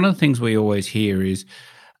 So one of the things we always hear is,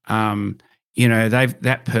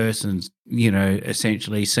 that person's,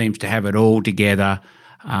 essentially seems to have it all together.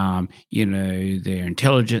 They're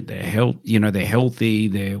intelligent, they're healthy,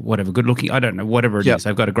 they're whatever, good looking. I don't know, whatever it is.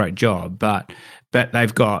 They've got a great job, but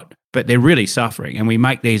they're really suffering. And we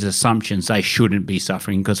make these assumptions they shouldn't be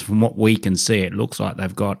suffering because from what we can see, it looks like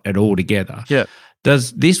they've got it all together. Yeah.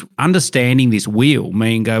 Does this understanding this wheel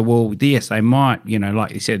mean go, well, yes, they might,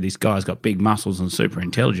 like you said, this guy's got big muscles and super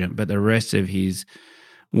intelligent, but the rest of his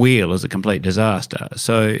wheel is a complete disaster.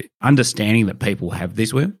 So understanding that people have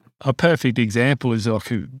this wheel. A perfect example is like,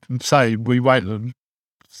 say we wait,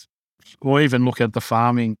 or even look at the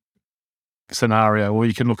farming scenario, or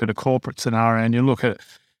you can look at a corporate scenario and you look at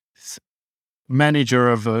manager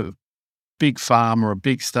of a big farm or a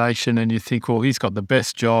big station and you think, well, he's got the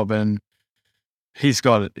best job and he's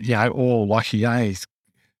got it, all lucky,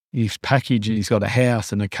 he's packaged, he's got a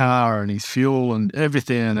house and a car and his fuel and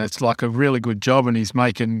everything, and it's like a really good job and he's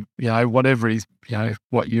making, whatever he's,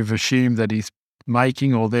 what you've assumed that he's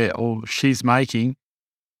making or she's making,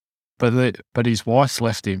 but his wife's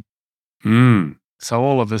left him. So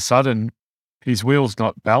all of a sudden his wheel's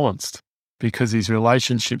not balanced because his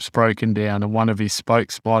relationship's broken down and one of his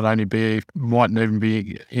spokes mightn't even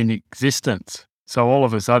be in existence. So all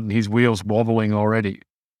of a sudden his wheel's wobbling already.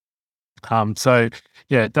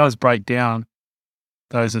 It does break down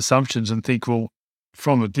those assumptions and think, well,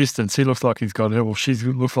 from a distance he looks like he's got it, well, she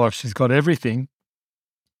looks like she's got everything,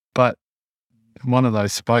 but one of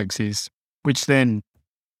those spokes which then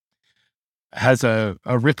has a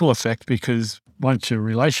ripple effect, because once your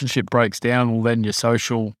relationship breaks down, well, then your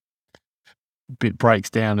social bit breaks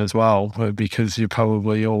down as well, because you've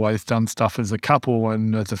probably always done stuff as a couple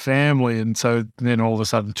and as a family, and so then all of a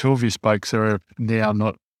sudden two of your spokes are now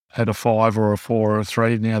not at a 5 or a 4 or a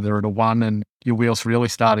 3, now they're at a 1 and your wheel's really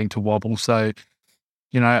starting to wobble. So,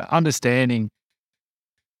 understanding,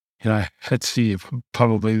 it's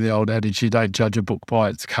probably the old adage, you don't judge a book by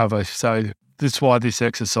its cover. So that's why this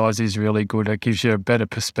exercise is really good. It gives you a better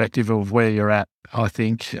perspective of where you're at, I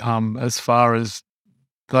think, as far as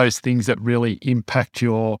those things that really impact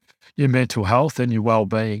your mental health and your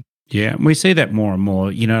well-being. Yeah, and we see that more and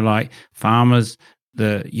more, like farmers,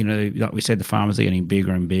 like we said, the farmers are getting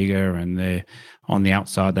bigger and bigger, and they're on the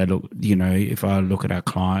outside, they look, if I look at our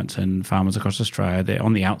clients and farmers across Australia, they're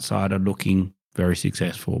on the outside are looking very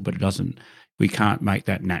successful, but꯫ We can't make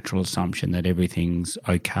that natural assumption that everything's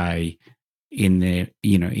okay in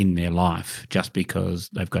their life just because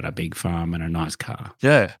they've got a big farm and a nice car.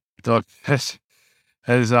 Yeah, there's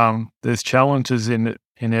challenges in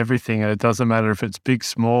everything. It doesn't matter if it's big,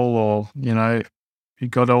 small, or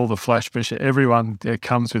you've got all the flash, but everyone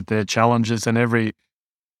comes with their challenges, and the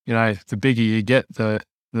bigger you get, the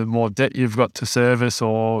more debt you've got to service,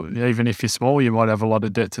 or even if you're small, you might have a lot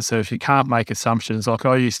of debt to service. You can't make assumptions. Like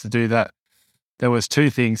I used to do that. There was two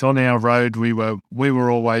things on our road. We were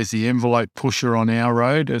always the envelope pusher on our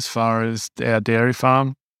road as far as our dairy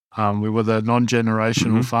farm. We were the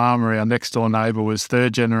non-generational farmer. Our next door neighbour was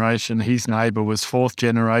 3rd generation. His neighbour was 4th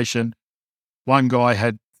generation. One guy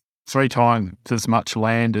had 3 times as much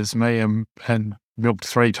land as me and milked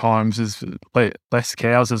 3 times as less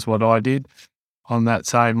cows as what I did on that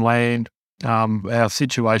same land. Our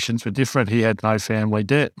situations were different. He had no family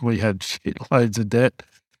debt. We had loads of debt.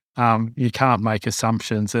 You can't make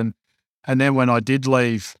assumptions. And then when I did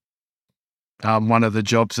leave, one of the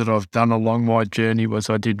jobs that I've done along my journey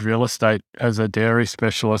was I did real estate as a dairy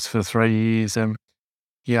specialist for 3 years. And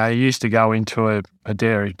I used to go into a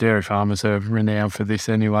dairy farmers are renowned for this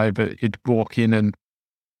anyway, but you'd walk in and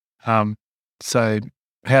say,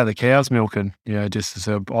 how are the cows milking? Just as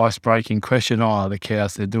an ice-breaking question. The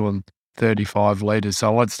cows, they're doing 35 litres.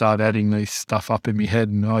 So I'd start adding these stuff up in my head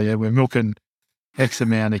and, we're milking X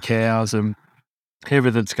amount of cows and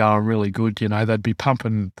everything's going really good. They'd be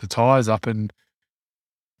pumping the tyres up, and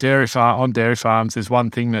on dairy farms, there's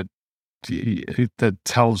one thing that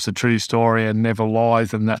tells the true story and never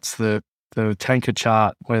lies, and that's the tanker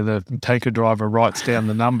chart where the tanker driver writes down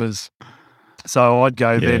the numbers. So I'd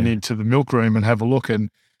go then into the milk room and have a look, and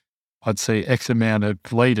I'd see X amount of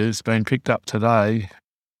litres being picked up today,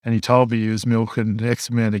 and he told me he was milking X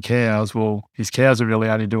amount of cows. Well, his cows are really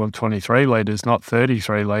only doing 23 litres, not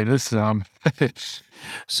 33 litres.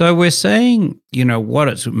 So we're seeing, what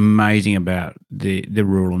it's amazing about the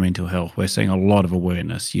rural mental health. We're seeing a lot of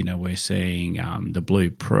awareness. We're seeing the Blue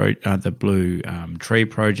Tree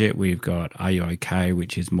Project. We've got Are You OK,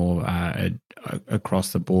 which is more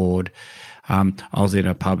across the board. I was in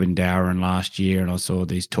a pub in Darwin last year and I saw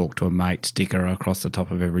this talk to a mate sticker across the top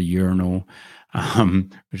of every urinal,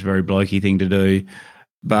 which is a very blokey thing to do.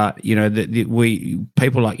 But,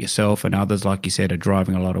 people like yourself and others, like you said, are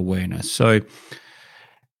driving a lot of awareness. So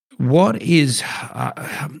what is,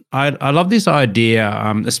 I love this idea,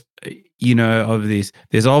 of this,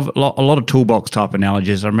 there's a lot of toolbox type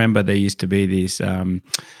analogies. I remember there used to be this,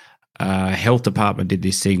 health department did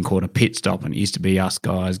this thing called a pit stop, and it used to be us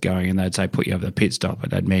guys going, and they'd say, put you over the pit stop,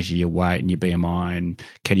 and they'd measure your weight and your BMI and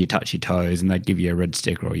can you touch your toes, and they'd give you a red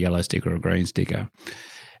sticker or a yellow sticker or a green sticker.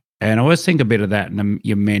 And I always think a bit of that in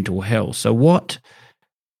your mental health. So what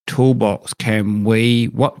toolbox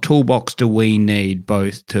do we need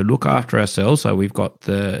both to look after ourselves? So we've got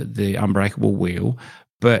the Unbreakable wheel,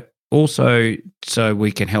 but also so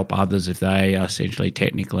we can help others if they are essentially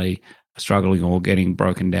technically struggling or getting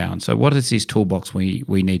broken down. So what is this toolbox we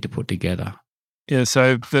need to put together? Yeah,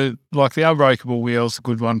 so the Unbreakable wheel is a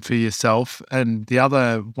good one for yourself, and the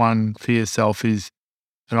other one for yourself is,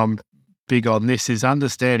 and I'm big on this, is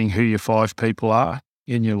understanding who your 5 people are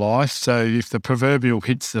in your life. So if the proverbial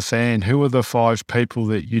hits the fan, who are the 5 people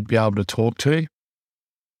that you'd be able to talk to?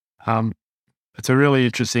 It's a really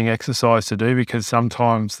interesting exercise to do, because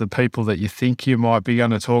sometimes the people that you think you might be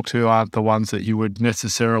going to talk to aren't the ones that you would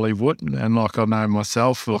necessarily would. And like I know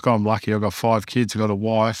myself, look, I'm lucky. I've got 5 kids. I've got a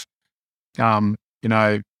wife, got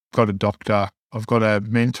a doctor. I've got a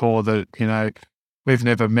mentor that, we've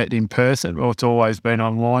never met in person, or it's always been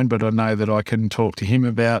online, but I know that I can talk to him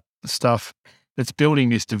about stuff. It's building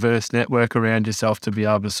this diverse network around yourself to be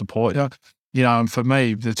able to support you. And for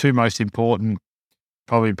me, the 2 most important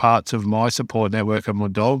probably parts of my support network are my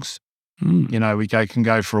dogs. We can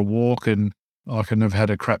go for a walk, and I can have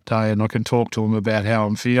had a crap day and I can talk to them about how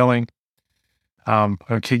I'm feeling. I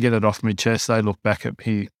can get it off my chest. They look back at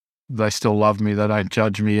me. They still love me. They don't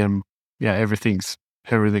judge me, and everything's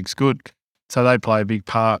good. So they play a big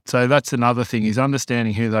part. So that's another thing, is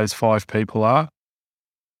understanding who those 5 people are,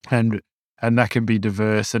 and that can be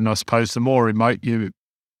diverse. And I suppose the more remote you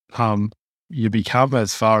become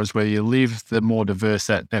as far as where you live, the more diverse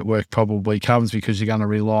that network probably comes, because you're going to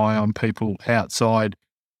rely on people outside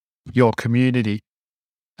your community.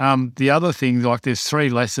 The other thing, like there's 3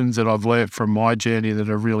 lessons that I've learned from my journey that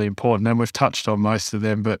are really important, and we've touched on most of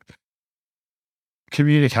them, but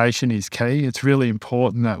communication is key. It's really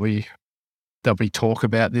important that we talk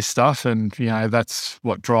about this stuff. And, that's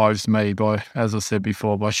what drives me by, as I said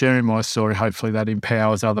before, by sharing my story. Hopefully that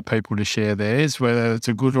empowers other people to share theirs, whether it's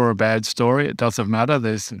a good or a bad story, it doesn't matter.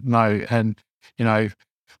 We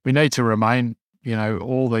need to remain,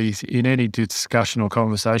 all these, in any discussion or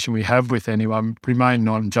conversation we have with anyone, remain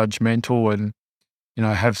non-judgmental and,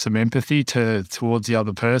 have some empathy towards the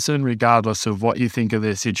other person, regardless of what you think of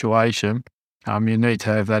their situation. You need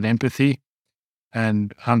to have that empathy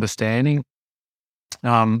and understanding.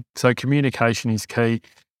 So communication is key.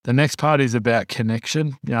 The next part is about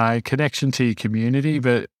connection, connection to your community.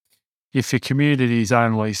 But if your community is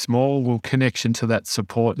only small, well, connection to that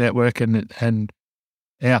support network and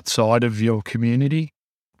outside of your community,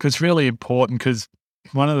 because it's really important. Because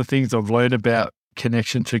one of the things I've learned about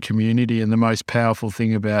connection to community, and the most powerful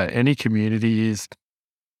thing about any community, is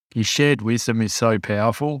your shared wisdom is so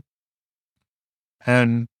powerful.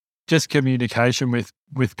 And just communication with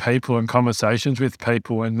people and conversations with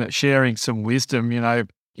people, and that sharing some wisdom, you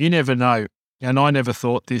never know. And I never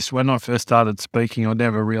thought this when I first started speaking. I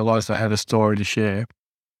never realized I had a story to share,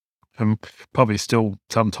 and probably still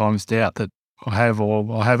sometimes doubt that I have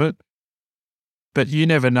or I haven't. But you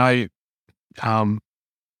never know.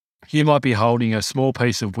 You might be holding a small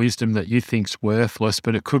piece of wisdom that you think's worthless,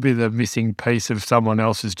 but it could be the missing piece of someone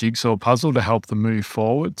else's jigsaw puzzle to help them move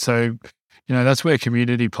forward. So, that's where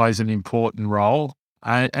community plays an important role.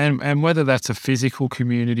 And whether that's a physical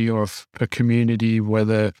community or a community,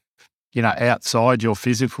 whether, outside your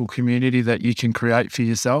physical community that you can create for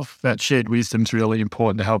yourself, that shared wisdom's really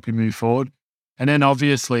important to help you move forward. And then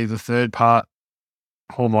obviously the third part,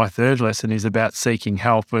 or my third lesson, is about seeking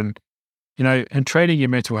help and treating your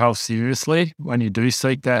mental health seriously when you do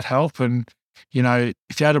seek that help. And,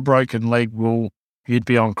 if you had a broken leg, you'd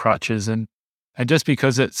be on crutches. And just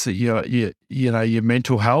because it's your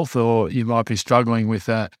mental health, or you might be struggling with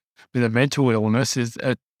a mental illness,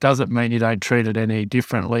 it doesn't mean you don't treat it any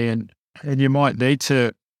differently. And you might need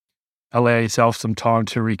to allow yourself some time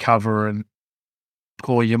to recover,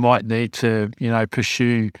 or you might need to,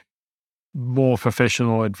 pursue more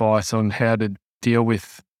professional advice on how to deal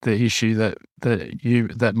with the issue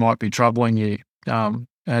that might be troubling you. So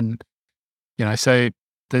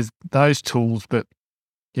there's those tools, but,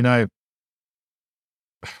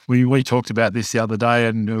 we talked about this the other day,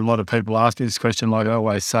 and a lot of people ask me this question, like I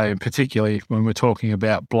always say, and particularly when we're talking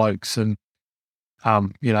about blokes, and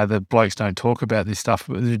the blokes don't talk about this stuff,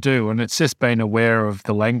 but they do. And it's just being aware of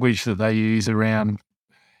the language that they use around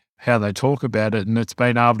how they talk about it. And it's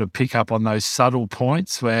been able to pick up on those subtle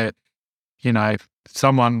points where,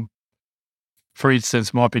 someone, for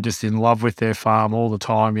instance, might be just in love with their farm all the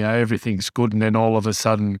time, everything's good. And then all of a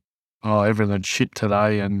sudden, everything's shit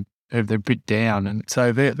today and they're a bit down. And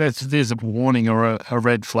so there's a warning or a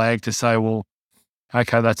red flag to say, well,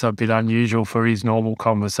 okay, that's a bit unusual for his normal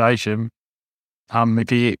conversation. If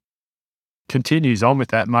he continues on with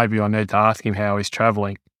that, maybe I need to ask him how he's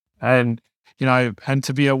traveling. And, and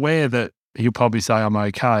to be aware that he'll probably say, I'm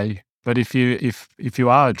okay. But if you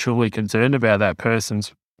are truly concerned about that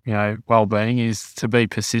person's, well-being, is to be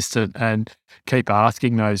persistent and keep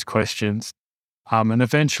asking those questions. And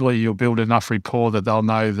eventually you'll build enough rapport that they'll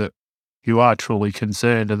know that you are truly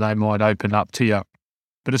concerned and they might open up to you.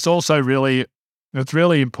 But it's also really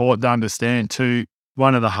important to understand too,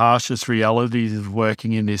 one of the harshest realities of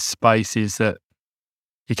working in this space is that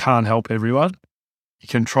you can't help everyone. You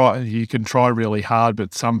can try really hard,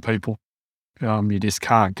 but some people you just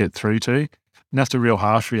can't get through to. And that's a real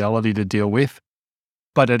harsh reality to deal with,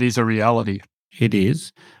 but it is a reality. It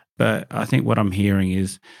is. But I think what I'm hearing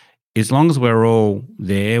is, as long as we're all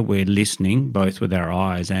there, we're listening both with our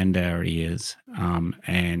eyes and our ears,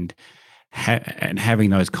 and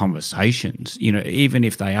having those conversations, even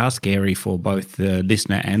if they are scary for both the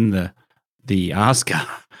listener and the asker,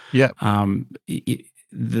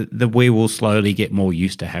 we will slowly get more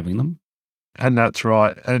used to having them. And that's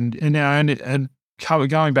right. And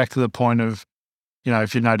going back to the point of,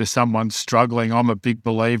 if you notice someone's struggling, I'm a big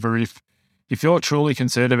believer if you're truly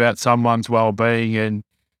concerned about someone's well-being, and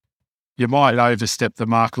you might overstep the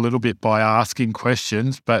mark a little bit by asking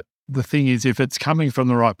questions, but the thing is, if it's coming from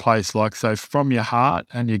the right place, so from your heart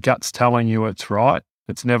and your gut's telling you it's right,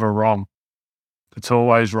 it's never wrong. It's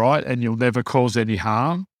always right, and you'll never cause any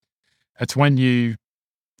harm. It's when you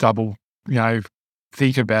double,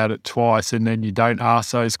 think about it twice and then you don't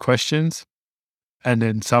ask those questions and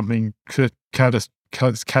then something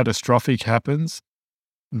catastrophic happens,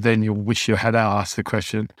 then you'll wish you had asked the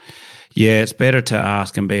question. Yeah, it's better to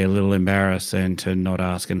ask and be a little embarrassed than to not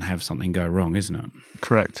ask and have something go wrong, isn't it?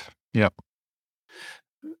 Correct. Yep.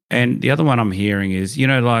 And the other one I'm hearing is,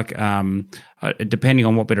 depending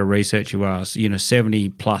on what bit of research you ask,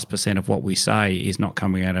 70+% of what we say is not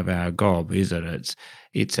coming out of our gob, is it?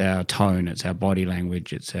 It's our tone, it's our body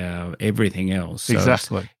language, it's our everything else. So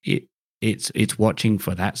exactly. It's watching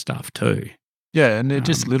for that stuff too. Yeah, and they're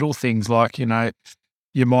just little things like,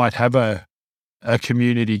 you might have a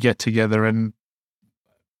community get together and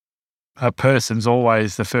a person's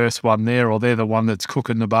always the first one there, or they're the one that's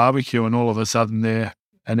cooking the barbecue, and all of a sudden they're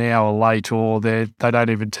an hour late, or they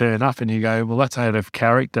don't even turn up, and you go, well, that's out of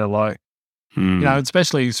character.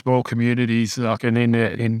 Especially small communities,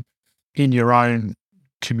 and in your own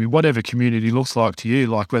whatever community looks like to you,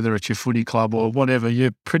 like whether it's your footy club or whatever,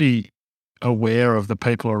 you're pretty aware of the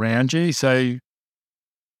people around you. So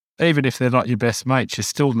even if they're not your best mates, you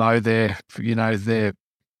still know their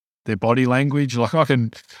body language.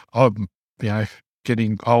 I'm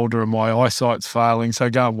getting older and my eyesight's failing, so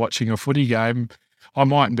go and watching a footy game, I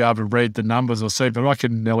mightn't be able to read the numbers or see, but I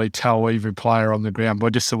can nearly tell every player on the ground by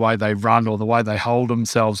just the way they run or the way they hold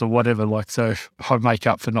themselves or whatever. So I make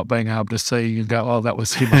up for not being able to see and go, oh, that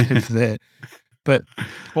was him over there. But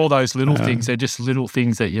all those little things, they're just little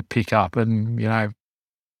things that you pick up, and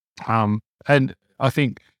and I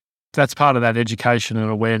think that's part of that education and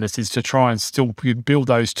awareness, is to try and still build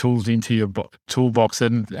those tools into your toolbox,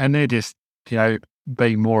 and they're just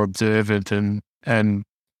being more observant and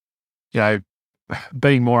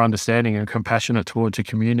being more understanding and compassionate towards your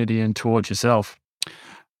community and towards yourself.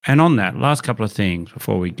 And on that, last couple of things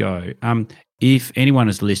before we go. If anyone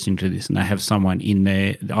is listening to this and they have someone in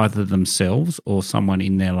there, either themselves or someone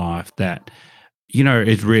in their life that,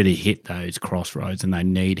 has really hit those crossroads and they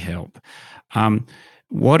need help,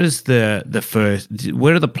 what is the first,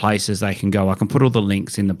 where are the places they can go? I can put all the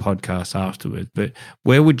links in the podcast afterwards, but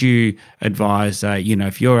where would you advise,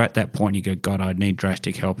 if you're at that point, you go, God, I need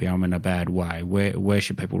drastic help here, I'm in a bad way. Where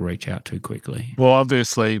should people reach out to quickly? Well,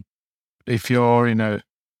 obviously, if you're in a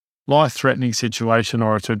life-threatening situation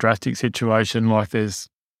or it's a drastic situation,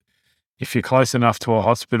 if you're close enough to a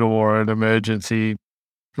hospital or an emergency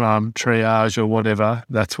triage or whatever,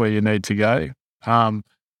 that's where you need to go.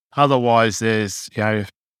 Otherwise, there's,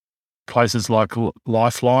 places like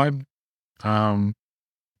Lifeline.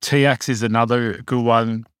 TX is another good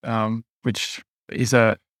one, which is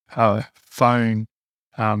a phone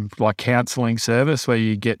counselling service where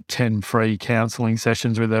you get 10 free counselling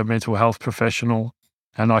sessions with a mental health professional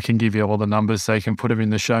and I can give you all the numbers so you can put them in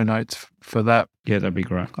the show notes for that. Yeah, that'd be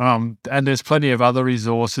great. And there's plenty of other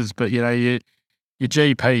resources, but your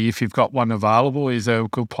GP, if you've got one available, is a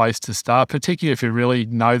good place to start, particularly if you really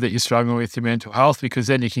know that you're struggling with your mental health, because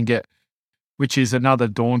then you can get, which is another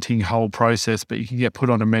daunting whole process, but you can get put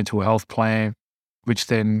on a mental health plan, which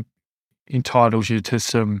then entitles you to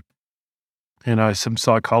some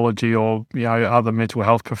psychology or, other mental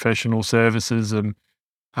health professional services, and,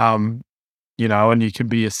 and you can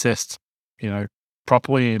be assessed,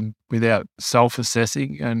 properly and without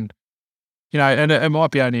self-assessing, and, and it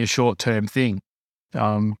might be only a short-term thing,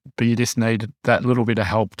 but you just need that little bit of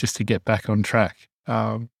help just to get back on track.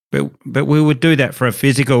 But we would do that for a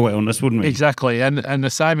physical illness, wouldn't we? Exactly. And the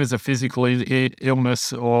same as a physical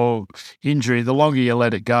illness or injury, the longer you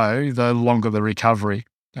let it go, the longer the recovery.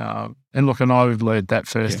 And look, and I've learned that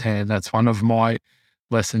firsthand. Yeah. That's one of my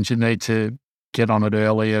lessons. You need to get on it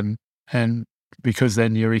early, and because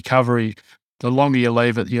then your recovery, the longer you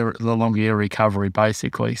leave it, the longer your recovery,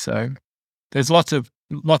 basically. So there's lots of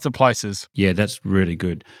places. Yeah, that's really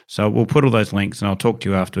good. So we'll put all those links, and I'll talk to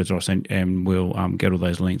you afterwards, Ross, and we'll get all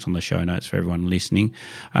those links on the show notes for everyone listening.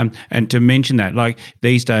 And to mention that, like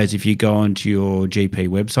these days, if you go onto your GP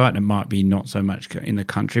website, it might be not so much in the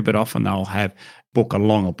country, but often they'll book a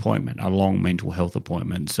long appointment, a long mental health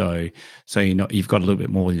appointment. So you've got a little bit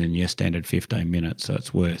more than your standard 15 minutes. So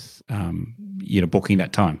it's worth booking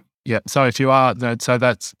that time. Yeah. So if you are, that's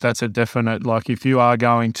a definite, like if you are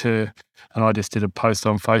going to, and I just did a post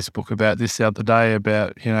on Facebook about this the other day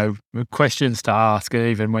about, questions to ask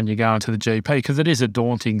even when you're going to the GP, because it is a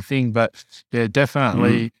daunting thing, but yeah,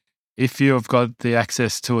 definitely if you've got the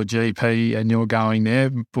access to a GP and you're going there,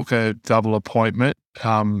 book a double appointment,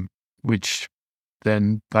 which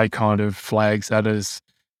then they kind of flags that as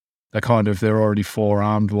they're already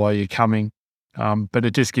forearmed while you're coming. But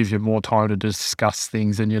it just gives you more time to discuss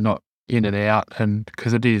things, and you're not in and out. And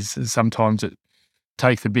because sometimes it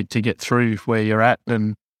takes a bit to get through where you're at,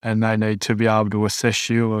 and they need to be able to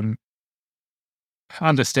assess you and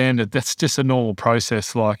understand that that's just a normal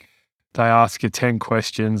process. Like they ask you 10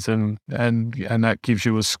 questions and that gives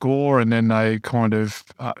you a score, and then they kind of,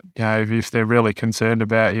 if they're really concerned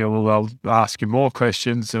about you, well, they'll ask you more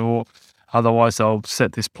questions, or otherwise they'll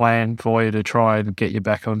set this plan for you to try and get you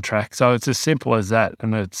back on track. So it's as simple as that,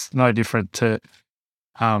 and it's no different to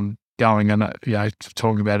going and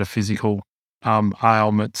talking about a physical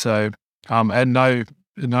ailment. So and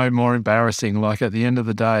no more embarrassing. Like at the end of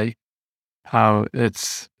the day,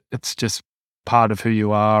 it's just part of who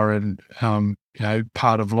you are, and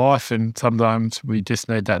part of life, and sometimes we just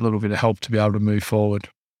need that little bit of help to be able to move forward.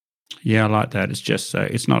 Yeah, I like that. It's just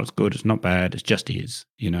it's not as good, it's not bad, it just is.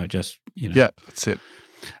 Yeah, that's it.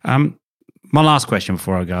 My last question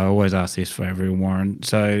before I go, I always ask this for everyone, Warren.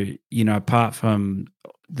 So, apart from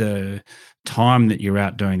the time that you're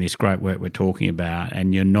out doing this great work we're talking about,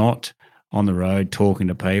 and you're not on the road talking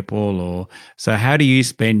to people, so how do you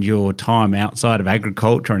spend your time outside of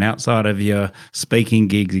agriculture and outside of your speaking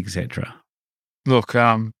gigs, etc.? Look,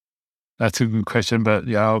 that's a good question, but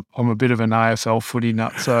I'm a bit of an AFL footy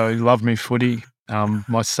nut, so I love me footy.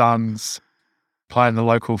 My son's playing the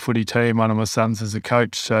local footy team. One of my sons is a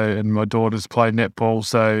coach, and my daughters play netball.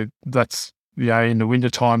 So that's, in the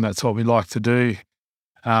wintertime, that's what we like to do.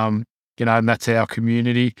 And that's our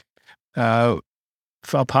community.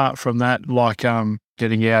 Apart from that, like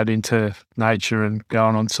getting out into nature and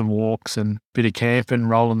going on some walks and a bit of camping,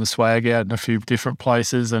 rolling the swag out in a few different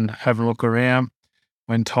places and having a look around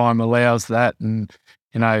when time allows that, and,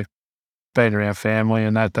 being around family,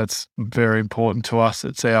 and that's very important to us.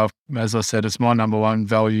 It's as I said, it's my number one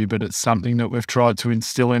value, but it's something that we've tried to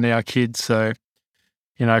instill in our kids. So,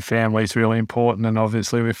 family is really important. And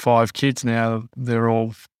obviously with 5 kids now, they're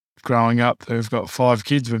all growing up. They've got 5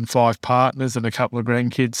 kids with 5 partners and a couple of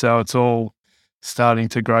grandkids. So it's all starting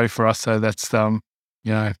to grow for us. So that's, that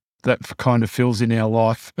kind of fills in our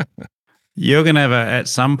life. You're going to have at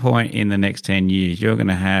some point in the next 10 years, you're going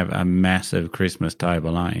to have a massive Christmas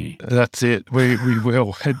table, aren't you? That's it. We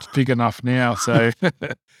will. It's big enough now. So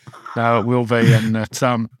no, it will be. And it's,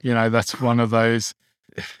 that's one of those,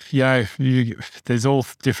 there's all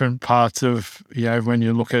different parts of, when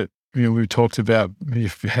you look at, we talked about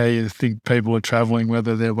how you think people are traveling,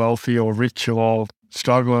 whether they're wealthy or rich or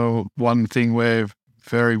struggling. One thing where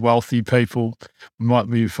very wealthy people might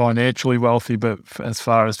be financially wealthy, but as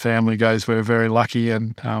far as family goes, we're very lucky,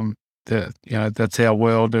 and that's our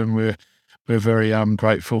world, and we're very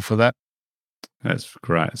grateful for that. That's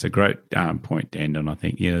great. It's a great point to end on. I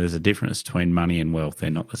think there's a difference between money and wealth. They're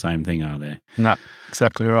not the same thing, are they? No,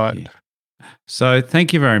 exactly right. So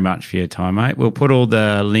thank you very much for your time, mate. We'll put all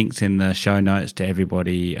the links in the show notes to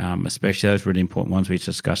everybody, especially those really important ones we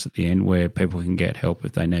discussed at the end where people can get help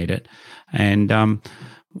if they need it. And I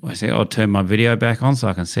think I'll turn my video back on so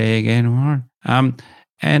I can see you again, Warren.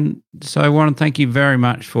 And so, Warren, thank you very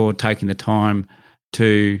much for taking the time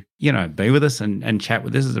to, be with us and chat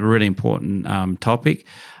with us. This is a really important topic.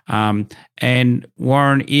 And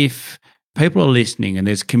Warren, if people are listening and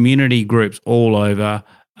there's community groups all over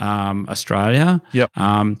Australia, Yep.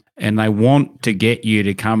 And they want to get you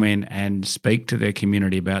to come in and speak to their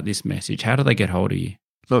community about this message, how do they get hold of you?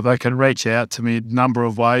 Look, they can reach out to me a number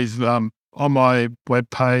of ways. On my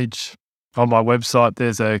webpage, on my website,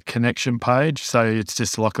 there's a connection page. So it's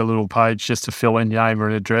just like a little page just to fill in your name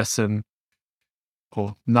and address or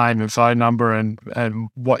name and phone number and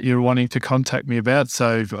what you're wanting to contact me about.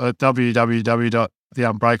 So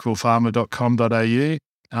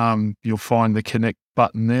www.theunbreakablefarmer.com.au, you'll find the connect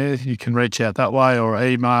button there. You can reach out that way or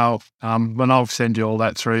email, and I'll send you all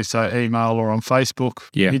that through. So email or on Facebook,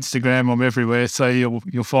 Instagram, I'm everywhere. So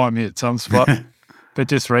you'll find me at some spot. But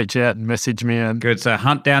just reach out and message me. And good. So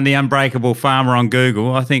hunt down the Unbreakable Farmer on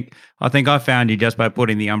Google. I think I found you just by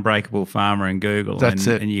putting the Unbreakable Farmer in Google. That's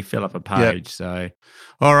it. And you fill up a page. Yep. So,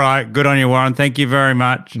 all right. Good on you, Warren. Thank you very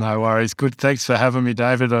much. No worries. Good. Thanks for having me,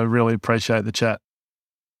 David. I really appreciate the chat.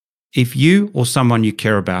 If you or someone you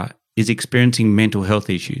care about is experiencing mental health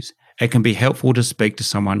issues, it can be helpful to speak to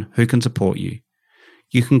someone who can support you.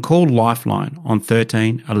 You can call Lifeline on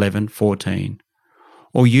 13 11 14.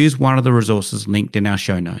 Or use one of the resources linked in our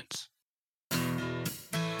show notes.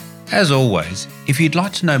 As always, if you'd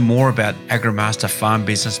like to know more about AgriMaster Farm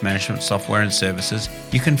Business Management Software and Services,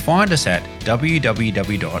 you can find us at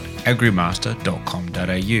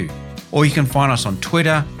www.agrimaster.com.au, or you can find us on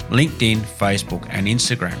Twitter, LinkedIn, Facebook and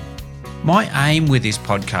Instagram. My aim with this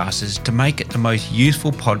podcast is to make it the most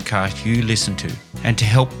useful podcast you listen to and to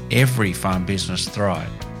help every farm business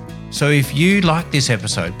thrive. So if you like this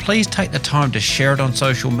episode, please take the time to share it on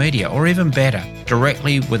social media, or even better,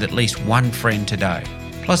 directly with at least one friend today.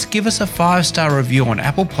 Plus, give us a 5-star review on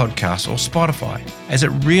Apple Podcasts or Spotify, as it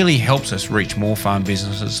really helps us reach more farm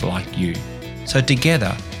businesses like you. So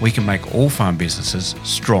together, we can make all farm businesses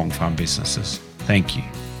strong farm businesses. Thank you.